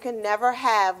that you can never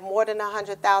have more than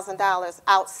 $100,000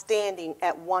 outstanding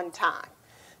at one time.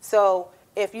 So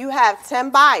if you have 10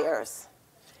 buyers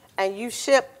and you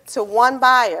ship to one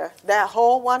buyer that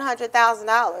whole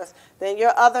 $100,000, then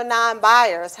your other 9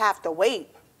 buyers have to wait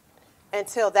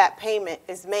until that payment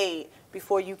is made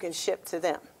before you can ship to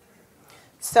them.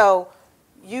 So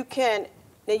you can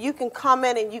come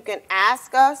in and you can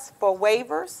ask us for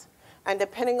waivers, and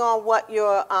depending on what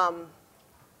your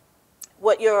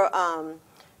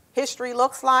history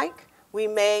looks like, we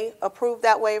may approve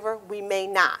that waiver, we may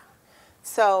not.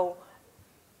 So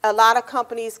a lot of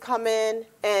companies come in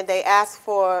and they ask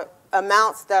for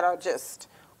amounts that are just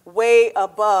way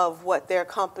above what their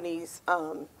company's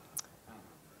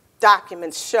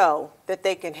documents show that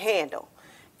they can handle.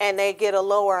 And they get a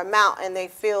lower amount and they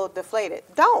feel deflated.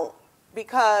 Don't,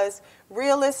 because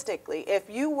realistically, if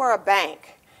you were a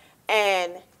bank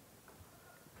and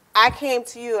I came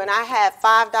to you and I had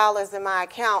 $5 in my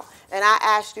account and I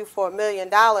asked you for $1 million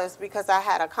because I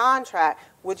had a contract,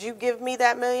 would you give me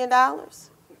that $1 million?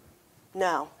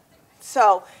 No.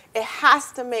 So it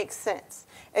has to make sense.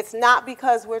 It's not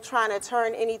because we're trying to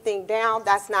turn anything down.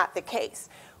 That's not the case.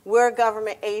 We're a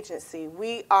government agency.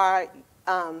 We are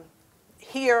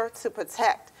here to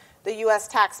protect the U.S.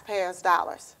 taxpayers'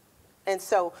 dollars. And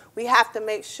so we have to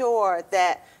make sure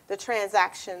that the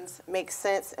transactions make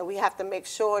sense, and we have to make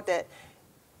sure that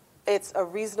it's a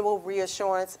reasonable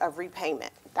reassurance of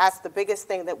repayment. That's the biggest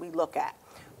thing that we look at.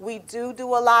 We do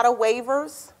a lot of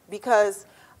waivers because,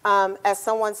 as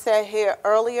someone said here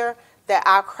earlier, that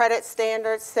our credit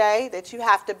standards say that you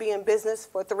have to be in business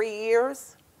for 3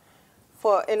 years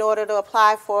in order to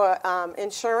apply for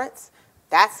insurance.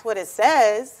 That's what it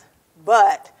says,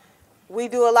 but we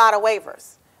do a lot of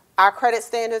waivers. Our credit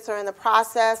standards are in the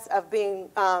process of being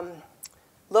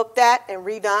looked at and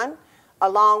redone,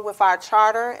 along with our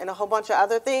charter and a whole bunch of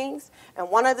other things. And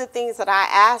one of the things that I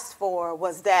asked for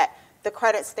was that the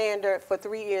credit standard for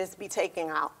 3 years be taken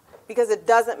out, because it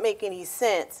doesn't make any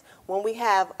sense when we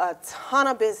have a ton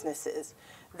of businesses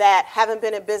that haven't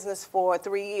been in business for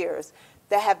 3 years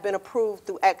that have been approved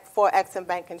for EXIM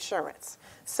Bank insurance.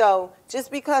 So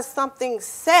just because something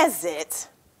says it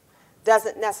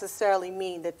doesn't necessarily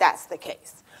mean that that's the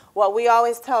case. What we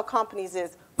always tell companies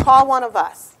is, call one of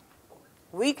us.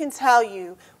 We can tell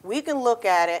you, we can look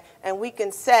at it, and we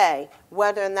can say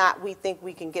whether or not we think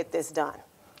we can get this done.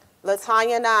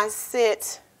 LaTanya and I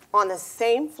sit on the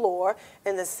same floor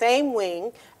in the same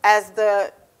wing as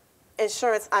the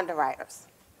insurance underwriters.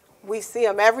 We see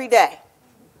them every day,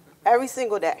 every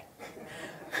single day.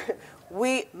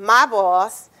 My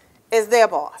boss is their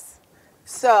boss.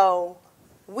 So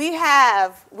we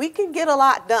can get a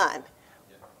lot done.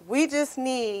 We just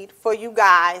need for you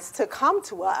guys to come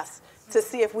to us to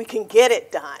see if we can get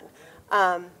it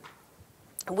done.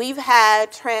 We've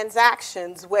had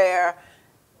transactions where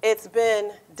it's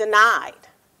been denied,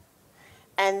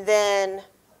 and then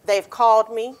they've called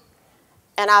me,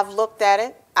 and I've looked at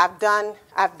it. I've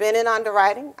been in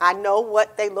underwriting. I know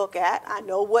what they look at. I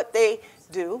know what they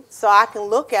do. So I can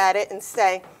look at it and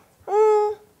say,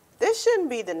 this shouldn't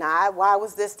be denied. Why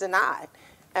was this denied?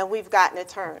 And we've gotten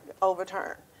it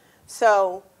overturned.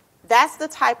 So that's the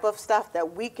type of stuff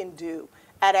that we can do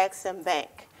at EXIM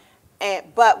Bank.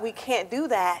 But we can't do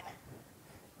that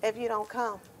if you don't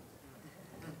come.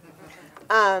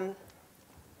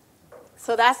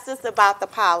 So that's just about the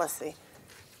policy.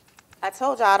 I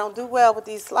told you I don't do well with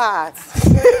these slides.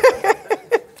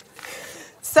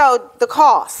 So the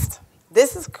cost.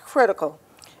 This is critical,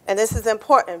 and this is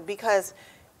important because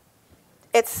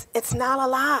it's not a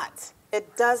lot.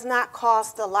 It does not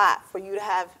cost a lot for you to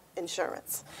have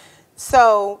insurance.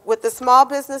 So with the small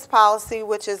business policy,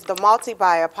 which is the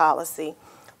multi-buyer policy,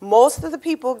 most of the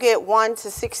people get 1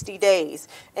 to 60 days.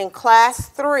 And class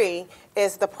 3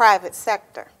 is the private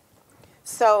sector.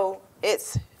 So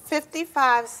it's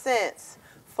 55 cents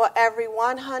for every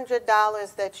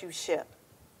 $100 that you ship.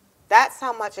 That's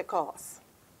how much it costs.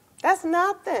 That's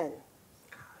nothing.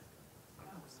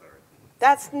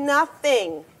 That's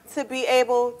nothing to be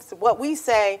able to, what we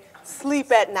say,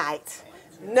 sleep at night,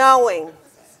 knowing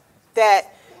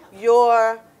that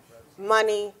your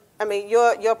money,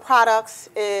 your products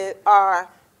are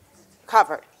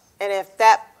covered. And if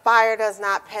that buyer does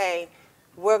not pay,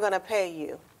 we're going to pay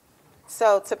you.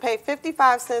 So to pay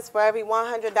 55 cents for every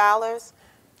 $100,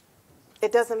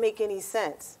 it doesn't make any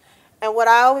sense. And what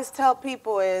I always tell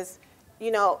people is,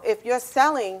 you know, if you're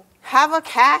selling, have a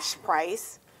cash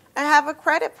price and have a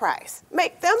credit price.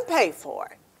 Make them pay for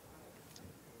it.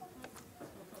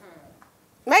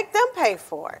 Make them pay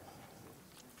for it.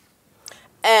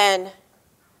 And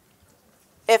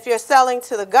if you're selling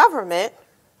to the government,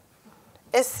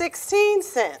 it's 16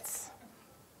 cents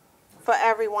for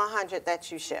every 100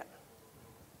 that you ship,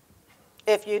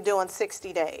 if you're doing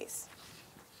 60 days.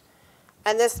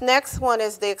 And this next one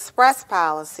is the express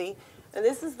policy. And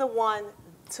this is the one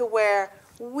to where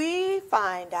we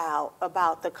find out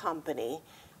about the company.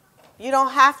 You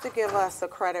don't have to give us a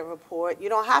credit report. You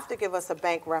don't have to give us a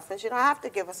bank reference. You don't have to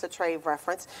give us a trade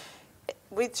reference.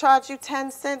 We charge you 10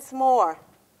 cents more.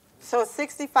 So it's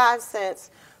 65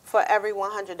 cents for every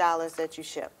 $100 that you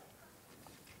ship.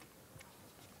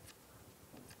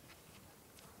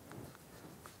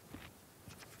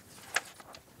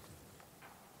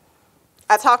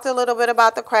 I talked a little bit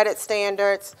about the credit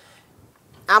standards.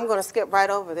 I'm going to skip right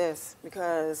over this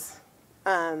because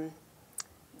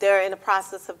they're in the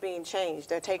process of being changed.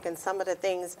 They're taking some of the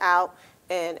things out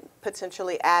and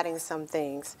potentially adding some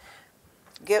things.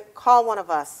 Call one of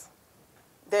us.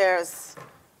 There's,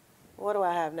 what do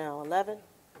I have now, 11?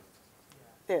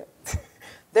 Yeah.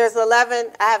 There's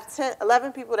 11, I have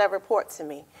 11 people that report to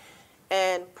me.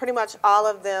 And pretty much all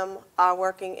of them are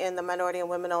working in the Minority and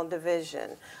Women-Owned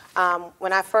Division.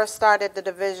 When I first started the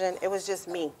division, it was just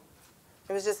me.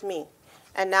 It was just me.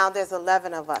 And now there's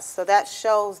 11 of us. So that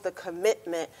shows the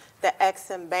commitment that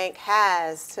EXIM Bank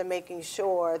has to making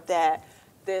sure that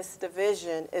this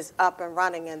division is up and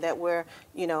running and that we're,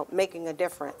 you know, making a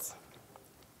difference.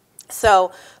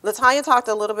 So LaTanya talked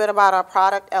a little bit about our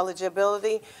product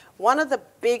eligibility. One of the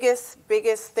biggest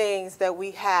things that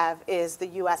we have is the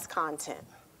U.S. content.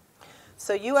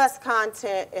 So U.S.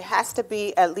 content, it has to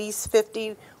be at least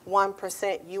 51%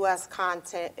 U.S.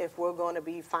 content if we're going to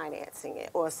be financing it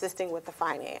or assisting with the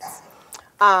finance.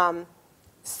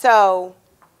 So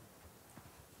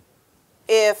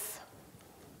if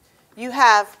you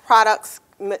have products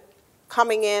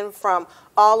coming in from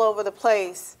all over the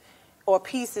place or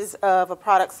pieces of a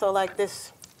product, so like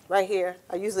this right here,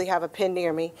 I usually have a pen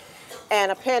near me,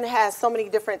 and a pen has so many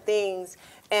different things,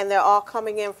 and they're all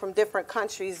coming in from different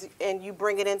countries, and you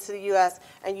bring it into the U.S.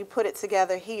 and you put it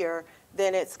together here,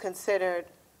 then it's considered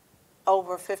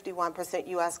over 51%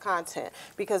 U.S. content.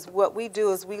 Because what we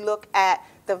do is we look at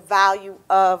the value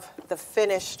of the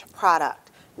finished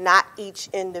product, not each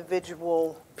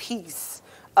individual piece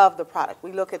of the product.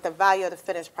 We look at the value of the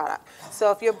finished product.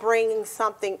 So if you're bringing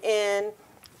something in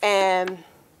and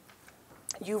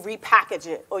you repackage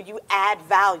it or you add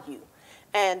value,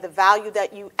 and the value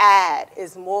that you add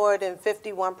is more than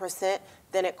 51%,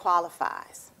 then it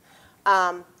qualifies.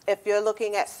 If you're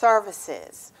looking at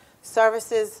services,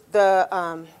 services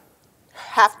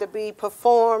have to be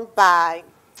performed by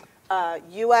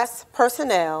U.S.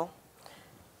 personnel,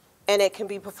 and it can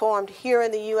be performed here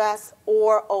in the U.S.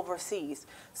 or overseas.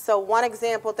 So one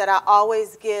example that I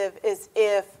always give is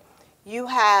if you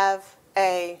have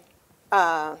a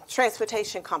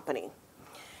transportation company,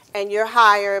 and you're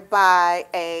hired by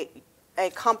a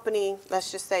company,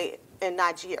 let's just say in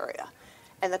Nigeria,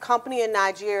 and the company in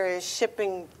Nigeria is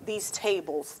shipping these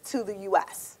tables to the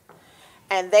U.S.,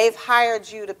 and they've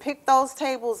hired you to pick those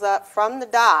tables up from the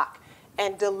dock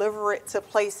and deliver it to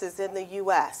places in the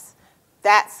U.S.,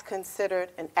 that's considered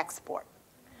an export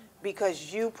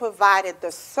because you provided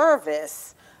the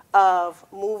service of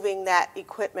moving that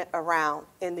equipment around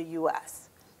in the U.S.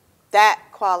 That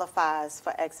qualifies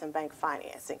for EXIM Bank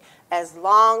financing, as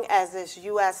long as it's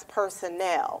U.S.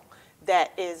 personnel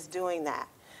that is doing that.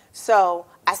 So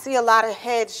I see a lot of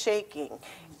head shaking.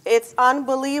 It's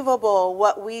unbelievable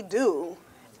what we do,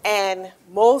 and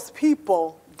most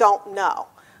people don't know.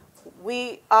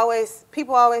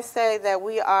 People always say that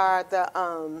we are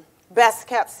the best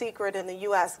kept secret in the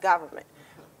U.S. government.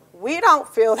 We don't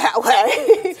feel that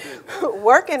way.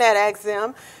 Working at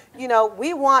EXIM, you know,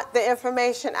 we want the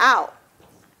information out.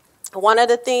 One of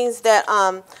the things that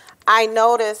I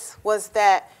noticed was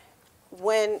that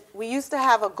when we used to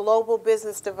have a global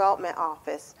business development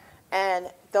office,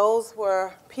 and those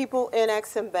were people in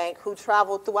EXIM Bank who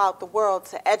traveled throughout the world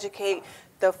to educate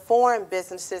the foreign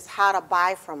businesses how to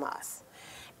buy from us.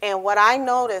 And what I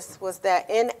noticed was that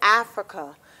in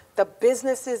Africa, the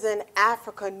businesses in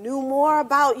Africa knew more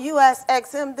about U.S.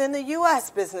 EXIM than the U.S.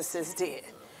 businesses did.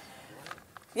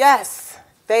 Yes,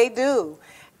 they do.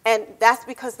 And that's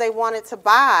because they wanted to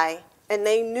buy and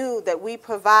they knew that we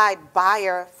provide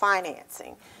buyer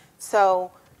financing. So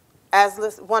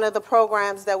as one of the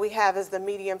programs that we have is the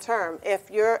medium term. If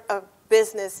you're a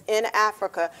business in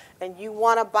Africa and you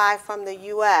want to buy from the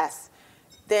U.S.,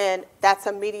 then that's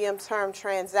a medium term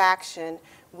transaction.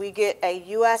 We get a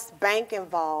U.S. bank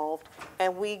involved,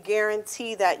 and we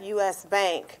guarantee that U.S.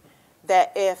 bank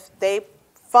that if they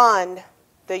fund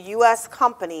the U.S.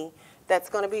 company that's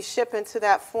going to be shipping to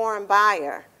that foreign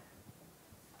buyer,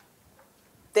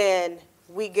 then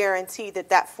we guarantee that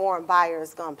that foreign buyer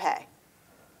is going to pay.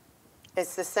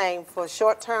 It's the same for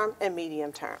short term and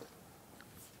medium term.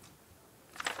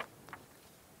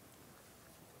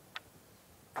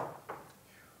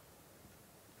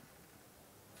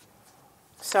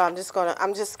 So I'm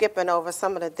just skipping over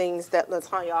some of the things that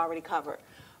LaTanya already covered.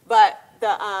 But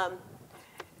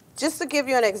just to give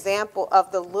you an example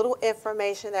of the little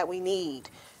information that we need.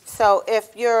 So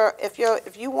if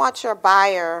you want your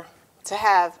buyer to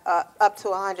have up to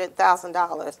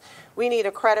 $100,000, we need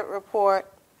a credit report,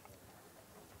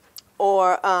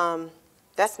 or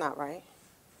that's not right.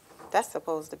 That's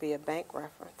supposed to be a bank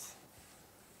reference.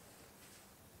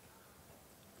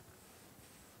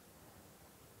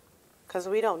 Because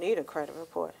we don't need a credit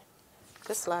report.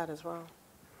 This slide is wrong.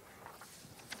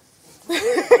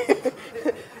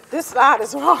 This slide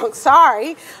is wrong,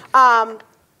 sorry.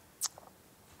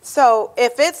 So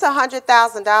if it's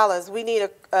 $100,000, we need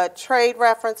a trade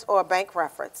reference or a bank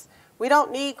reference. We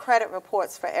don't need credit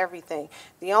reports for everything.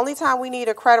 The only time we need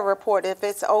a credit report if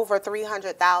it's over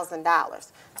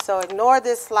 $300,000. So ignore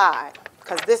this slide,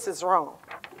 because this is wrong.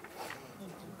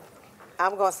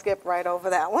 I'm going to skip right over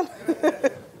that one.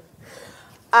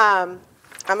 I'm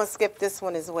going to skip this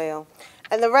one as well.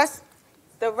 And the rest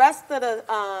of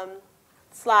the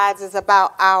slides is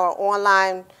about our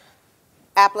online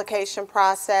application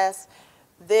process.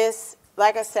 This,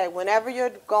 like I said, whenever you're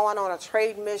going on a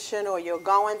trade mission or you're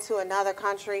going to another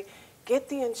country, get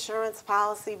the insurance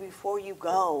policy before you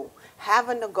go. Have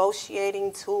a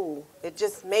negotiating tool. It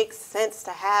just makes sense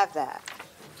to have that.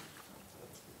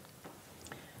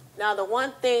 Now, the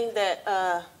one thing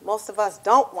that most of us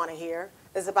don't want to hear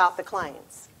is about the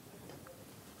claims.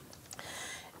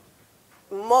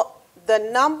 The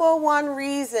number one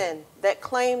reason that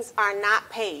claims are not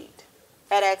paid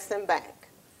at EXIM Bank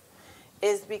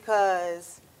is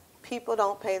because people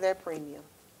don't pay their premium.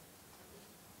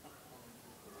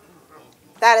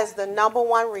 That is the number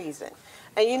one reason.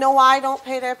 And you know why I don't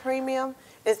pay their premium?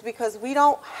 It's because we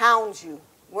don't hound you.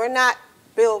 We're not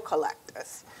bill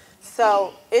collectors.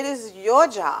 So it is your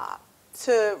job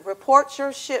to report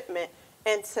your shipment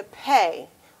and to pay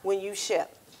when you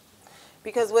ship.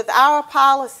 Because with our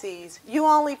policies, you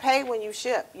only pay when you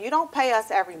ship. You don't pay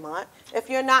us every month. If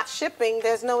you're not shipping,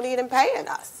 there's no need in paying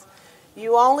us.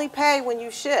 You only pay when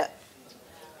you ship.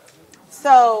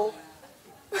 So,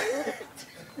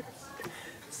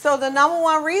 so the number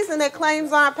one reason that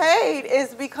claims aren't paid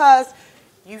is because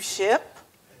you ship,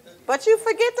 but you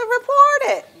forget to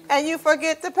report it, and you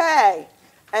forget to pay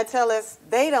until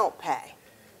they don't pay.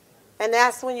 And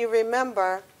that's when you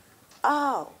remember,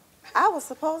 oh, I was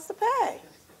supposed to pay.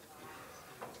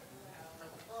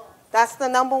 That's the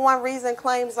number one reason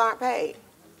claims aren't paid.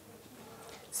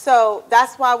 So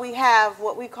that's why we have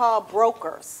what we call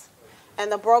brokers.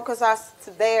 And the brokers are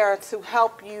there to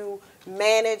help you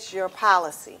manage your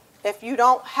policy. If you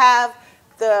don't have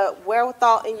the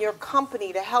wherewithal in your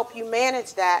company to help you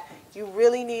manage that, you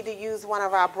really need to use one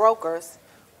of our brokers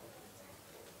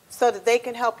so that they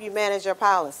can help you manage your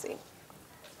policy.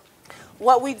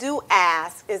 What we do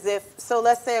ask is so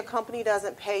let's say a company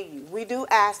doesn't pay you. We do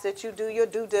ask that you do your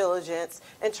due diligence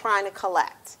in trying to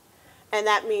collect. And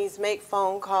that means make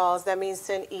phone calls, that means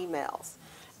send emails.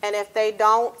 And if they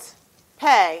don't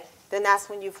pay, then that's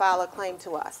when you file a claim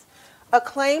to us. A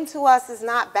claim to us is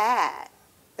not bad.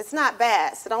 It's not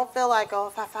bad. So don't feel like, oh,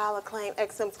 if I file a claim,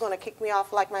 EXIM's going to kick me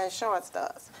off like my insurance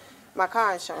does, my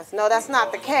car insurance. No, that's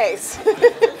not the case.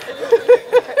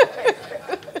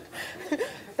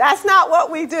 That's not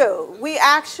what we do. We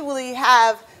actually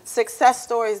have success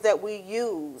stories that we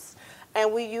use,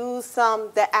 and we use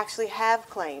some that actually have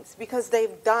claims because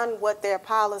they've done what their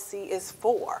policy is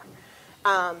for.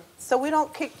 So we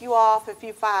don't kick you off if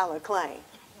you file a claim.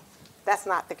 That's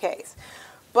not the case.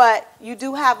 But you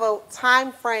do have a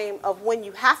time frame of when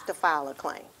you have to file a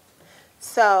claim.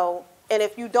 So, and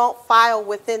if you don't file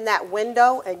within that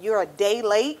window and you're a day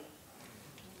late,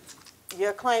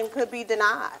 your claim could be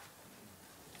denied.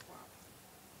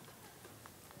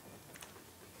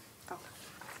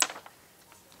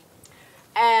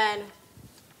 And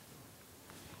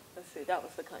let's see, that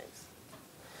was the claims.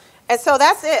 And so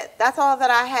that's it. That's all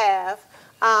that I have.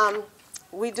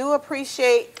 we do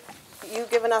appreciate you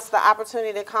giving us the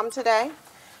opportunity to come today.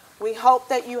 We hope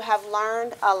that you have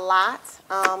learned a lot.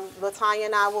 LaTanya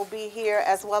and I will be here,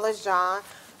 as well as John,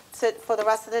 for the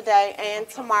rest of the day and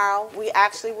tomorrow. We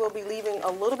actually will be leaving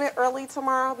a little bit early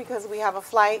tomorrow because we have a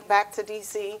flight back to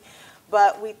DC.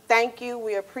 But we thank you.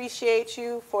 We appreciate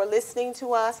you for listening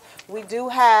to us. We do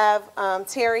have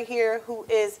Terry here, who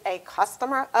is a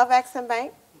customer of EXIM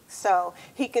Bank. So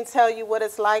he can tell you what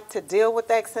it's like to deal with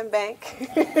EXIM Bank.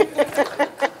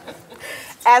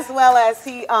 As well as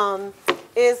he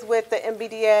is with the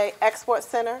MBDA Export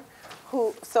Center,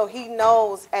 so he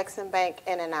knows EXIM Bank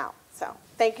in and out. So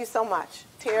thank you so much.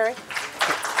 Terry?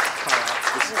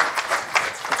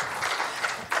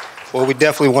 Well, we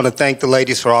definitely want to thank the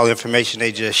ladies for all the information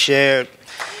they just shared.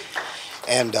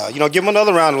 And, give them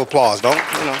another round of applause,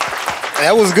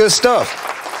 That was good stuff.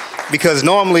 Because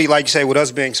normally, like you say, with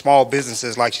us being small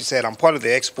businesses, like she said, I'm part of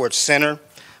the Export Center,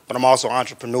 but I'm also an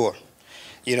entrepreneur.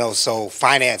 So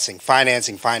financing.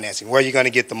 Where are you going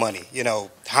to get the money?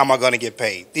 How am I going to get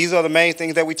paid? These are the main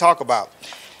things that we talk about.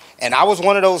 And I was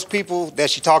one of those people that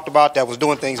she talked about that was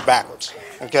doing things backwards,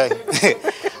 okay?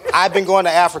 I've been going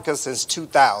to Africa since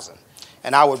 2000.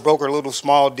 And I would broker little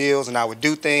small deals, and I would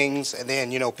do things, and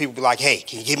then, people would be like, hey,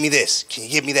 can you give me this? Can you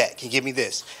give me that? Can you give me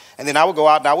this? And then I would go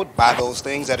out and I would buy those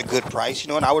things at a good price,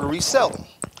 and I would resell them.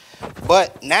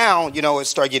 But now, it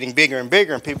started getting bigger and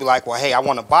bigger, and people are like, well, hey, I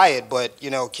want to buy it, but,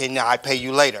 can I pay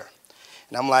you later?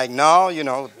 And I'm like, no,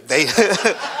 they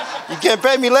you can't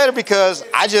pay me later because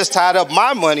I just tied up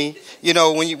my money.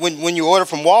 When you order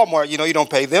from Walmart, you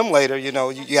don't pay them later, you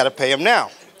got to pay them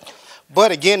now.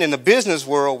 But again, in the business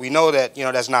world, we know that,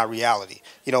 that's not reality.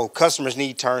 Customers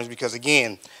need terms because,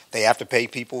 again, they have to pay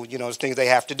people, there's things they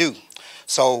have to do.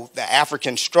 So the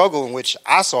African struggle in which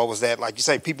I saw was that, like you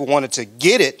say, people wanted to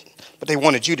get it, but they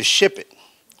wanted you to ship it.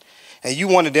 And you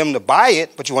wanted them to buy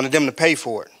it, but you wanted them to pay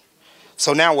for it.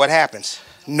 So now what happens?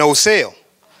 No sale.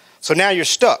 So now you're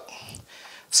stuck.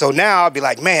 So now I'll be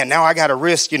like, man, now I got to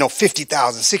risk, $50,000,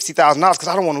 $60,000 because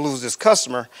I don't want to lose this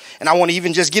customer. And I want to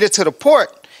even just get it to the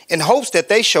port in hopes that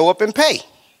they show up and pay.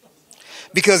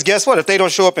 Because guess what? If they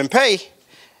don't show up and pay,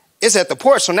 it's at the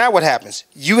port. So now what happens?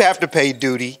 You have to pay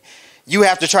duty. You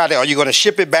have to try to, are you going to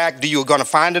ship it back? Do you going to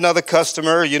find another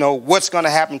customer? What's going to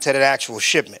happen to that actual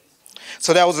shipment?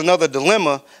 So that was another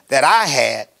dilemma that I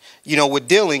had, with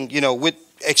dealing, with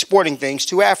exporting things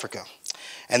to Africa.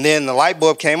 And then the light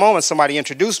bulb came on and somebody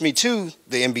introduced me to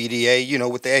the MBDA,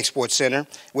 with the Export Center,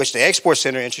 which the Export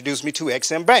Center introduced me to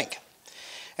EXIM Bank.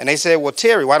 And they said, well,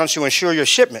 Terry, why don't you insure your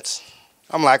shipments?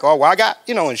 I'm like, oh, well, I got,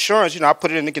 insurance. I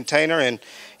put it in the container and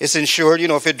it's insured.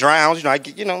 If it drowns, I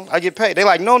get paid. They're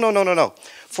like, no.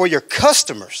 For your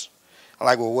customers. I'm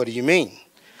like, well, what do you mean?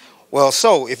 Well,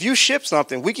 so if you ship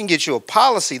something, we can get you a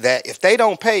policy that if they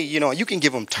don't pay, you can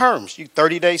give them terms,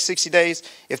 30 days, 60 days.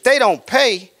 If they don't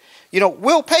pay,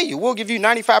 we'll pay you. We'll give you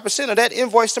 95% of that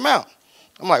invoiced amount.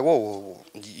 I'm like, whoa,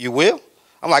 you will?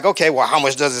 I'm like, okay, well, how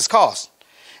much does this cost?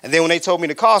 And then when they told me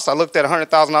the cost, I looked at a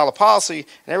 $100,000 policy, and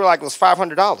they were like, it was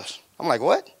 $500. I'm like,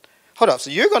 what? Hold up, so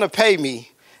you're going to pay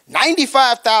me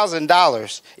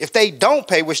 $95,000 if they don't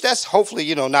pay, which that's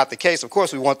hopefully, not the case. Of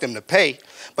course, we want them to pay.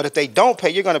 But if they don't pay,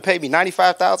 you're going to pay me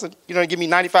 $95,000? You're going to give me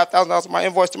 $95,000 of my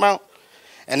invoiced amount?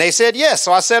 And they said yes.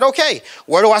 So I said, okay,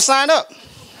 where do I sign up?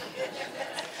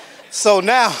 So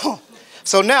now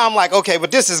I'm like, okay,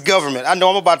 but this is government. I know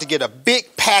I'm about to get a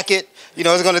big packet.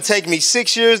 It's going to take me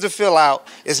 6 years to fill out.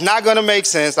 It's not going to make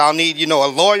sense. I'll need, a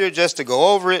lawyer just to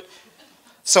go over it.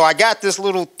 So I got this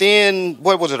little thin,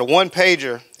 what was it, a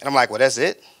one-pager. And I'm like, well, that's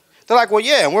it? They're like, well,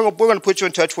 yeah, and we're going to put you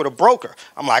in touch with a broker.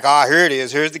 I'm like, here it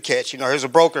is. Here's the catch. Here's a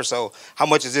broker. So how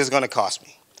much is this going to cost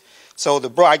me? So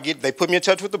they put me in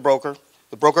touch with the broker.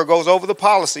 The broker goes over the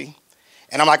policy.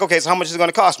 And I'm like, okay, so how much is it going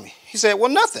to cost me? He said, well,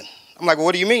 nothing. I'm like, well,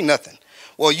 what do you mean nothing?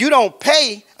 Well, you don't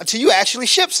pay until you actually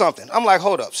ship something. I'm like,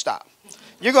 hold up, stop.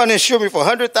 You're going to insure me for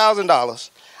 $100,000.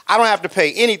 I don't have to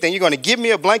pay anything. You're going to give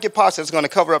me a blanket policy that's going to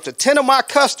cover up to 10 of my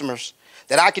customers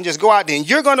that I can just go out there and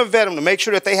you're going to vet them to make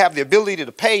sure that they have the ability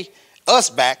to pay us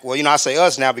back. Well, I say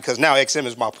us now because now EXIM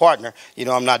is my partner.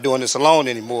 I'm not doing this alone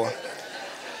anymore.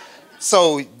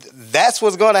 So that's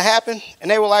what's going to happen. And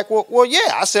they were like, well,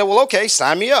 yeah. I said, well, okay,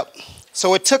 sign me up.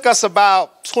 So it took us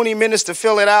about 20 minutes to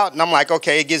fill it out. And I'm like,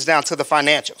 okay, it gets down to the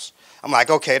financials. I'm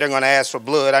like, okay, they're going to ask for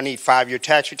blood. I need 5-year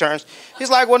tax returns. He's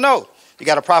like, well, no. You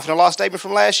got a profit and loss statement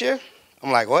from last year?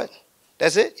 I'm like, what?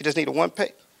 That's it? You just need a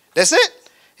one-page? That's it?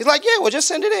 He's like, yeah, well, just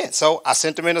send it in. So I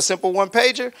sent him in a simple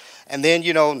one-pager. And then,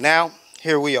 now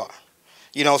here we are.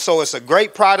 So it's a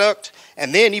great product.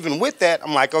 And then even with that,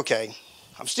 I'm like, okay,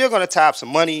 I'm still going to tie up some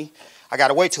money. I got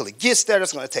to wait till it gets there.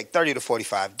 That's going to take 30 to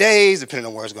 45 days, depending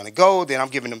on where it's going to go. Then I'm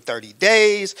giving them 30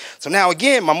 days. So now,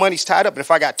 again, my money's tied up. And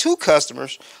if I got 2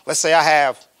 customers, let's say I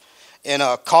have in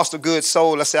a cost of goods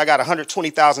sold, let's say I got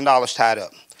 $120,000 tied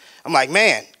up. I'm like,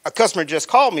 man, a customer just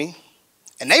called me,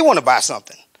 and they want to buy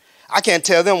something. I can't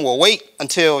tell them, well, wait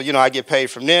until, I get paid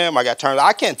from them. I got terms.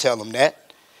 I can't tell them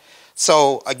that.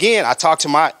 So, again, I talked to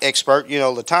my expert,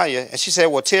 LaTanya, and she said,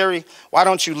 well, Terry, why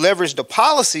don't you leverage the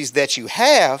policies that you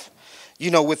have,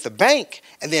 with the bank,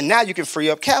 and then now you can free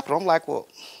up capital. I'm like, well,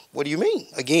 what do you mean?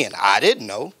 Again, I didn't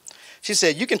know. She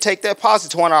said, you can take that policy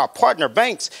to one of our partner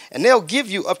banks, and they'll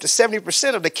give you up to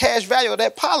 70% of the cash value of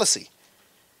that policy.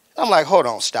 I'm like, hold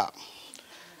on, stop.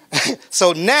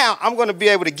 So now I'm going to be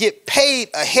able to get paid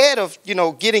ahead of,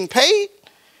 getting paid.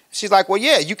 She's like, well,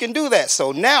 yeah, you can do that.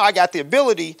 So now I got the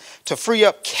ability to free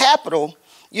up capital,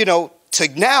 to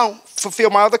now fulfill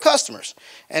my other customers.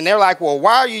 And they're like, well,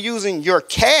 why are you using your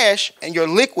cash and your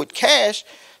liquid cash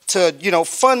to,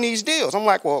 fund these deals? I'm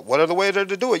like, well, what other way to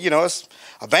do it?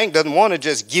 A bank doesn't want to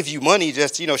just give you money,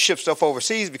 just, ship stuff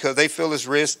overseas because they feel it's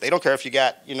risk. They don't care if you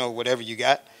got, whatever you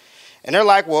got. And they're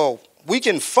like, well, we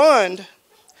can fund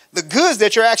the goods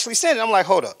that you're actually sending. I'm like,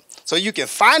 hold up. So you can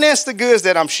finance the goods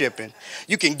that I'm shipping.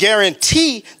 You can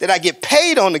guarantee that I get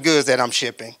paid on the goods that I'm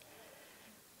shipping.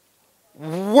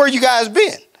 Where you guys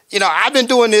been? I've been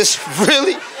doing this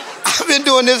I've been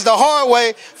doing this the hard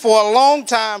way for a long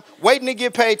time, waiting to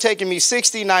get paid, taking me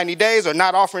 60, 90 days, or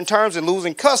not offering terms and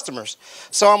losing customers.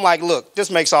 So I'm like, look,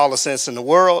 this makes all the sense in the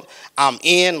world. I'm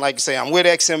in, like I say, I'm with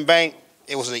EXIM Bank.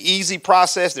 It was an easy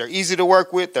process. They're easy to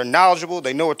work with. They're knowledgeable.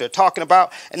 They know what they're talking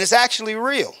about. And it's actually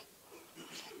real.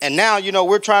 And now,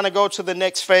 we're trying to go to the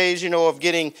next phase, of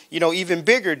getting, even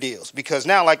bigger deals. Because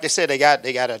now, like they said, they got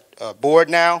a board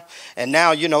now. And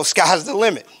now, sky's the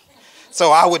limit.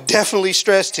 So I would definitely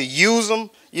stress to use them.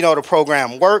 The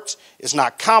program works. It's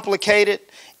not complicated.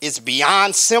 It's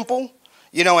beyond simple.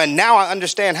 And now I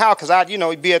understand how, because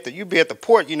you'd be at the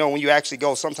port, when you actually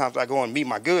go. Sometimes I go and meet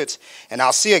my goods, and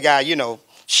I'll see a guy,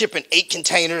 shipping 8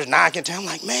 containers, 9 containers. I'm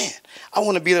like, man, I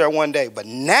want to be there one day. But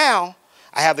now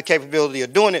I have the capability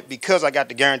of doing it because I got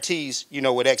the guarantees,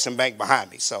 with EXIM Bank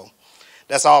behind me. So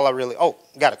that's all I really. Oh,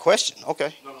 got a question?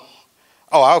 Okay. No.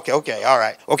 Oh, okay, all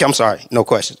right. Okay, I'm sorry. No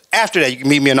questions. After that, you can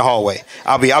meet me in the hallway.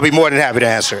 I'll be more than happy to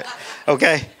answer it.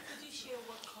 Okay. Could you share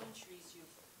what countries you've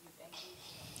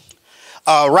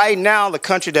entered? Right now, the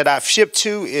country that I've shipped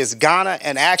to is Ghana,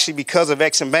 and actually because of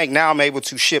EXIM Bank, now I'm able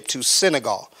to ship to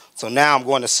Senegal. So now I'm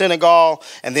going to Senegal,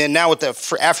 and then now with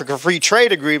the Africa Free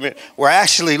Trade Agreement, we're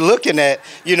actually looking at,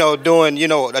 doing,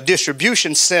 a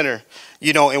distribution center,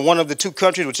 in one of the 2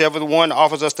 countries, whichever the one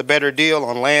offers us the better deal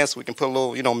on land, so we can put a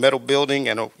little, metal building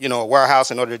and a warehouse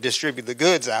in order to distribute the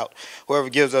goods out. Whoever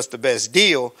gives us the best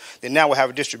deal, then now we'll have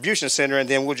a distribution center, and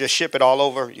then we'll just ship it all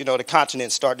over, the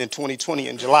continent starting in 2020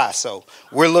 in July. So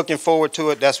we're looking forward to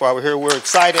it. That's why we're here. We're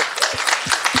excited.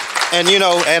 And,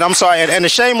 and I'm sorry, and a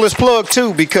shameless plug,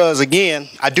 too, because, again,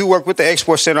 I do work with the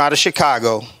Export Center out of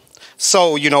Chicago.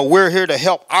 So, we're here to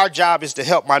help. Our job is to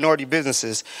help minority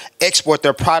businesses export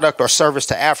their product or service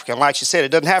to Africa. And like she said, it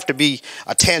doesn't have to be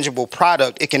a tangible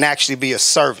product. It can actually be a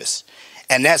service.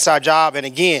 And that's our job. And,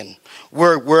 again,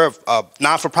 we're a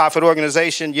non-for-profit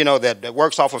organization, that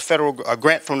works off a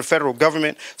grant from the federal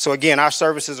government. So again, our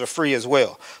services are free as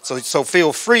well. So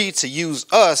feel free to use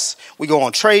us. We go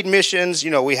on trade missions.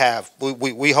 We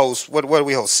host what do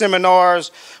we host?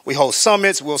 Seminars. We host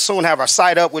summits. We'll soon have our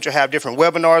site up, which will have different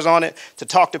webinars on it to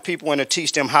talk to people and to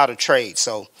teach them how to trade.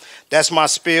 So that's my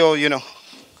spiel.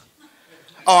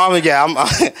 Oh,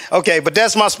 okay, but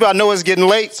that's my spiel. I know it's getting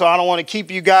late, so I don't want to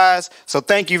keep you guys. So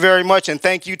thank you very much, and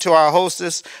thank you to our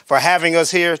hostess for having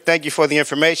us here. Thank you for the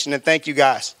information, and thank you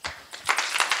guys. All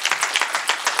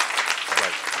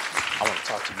right. I want to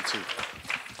talk to you too.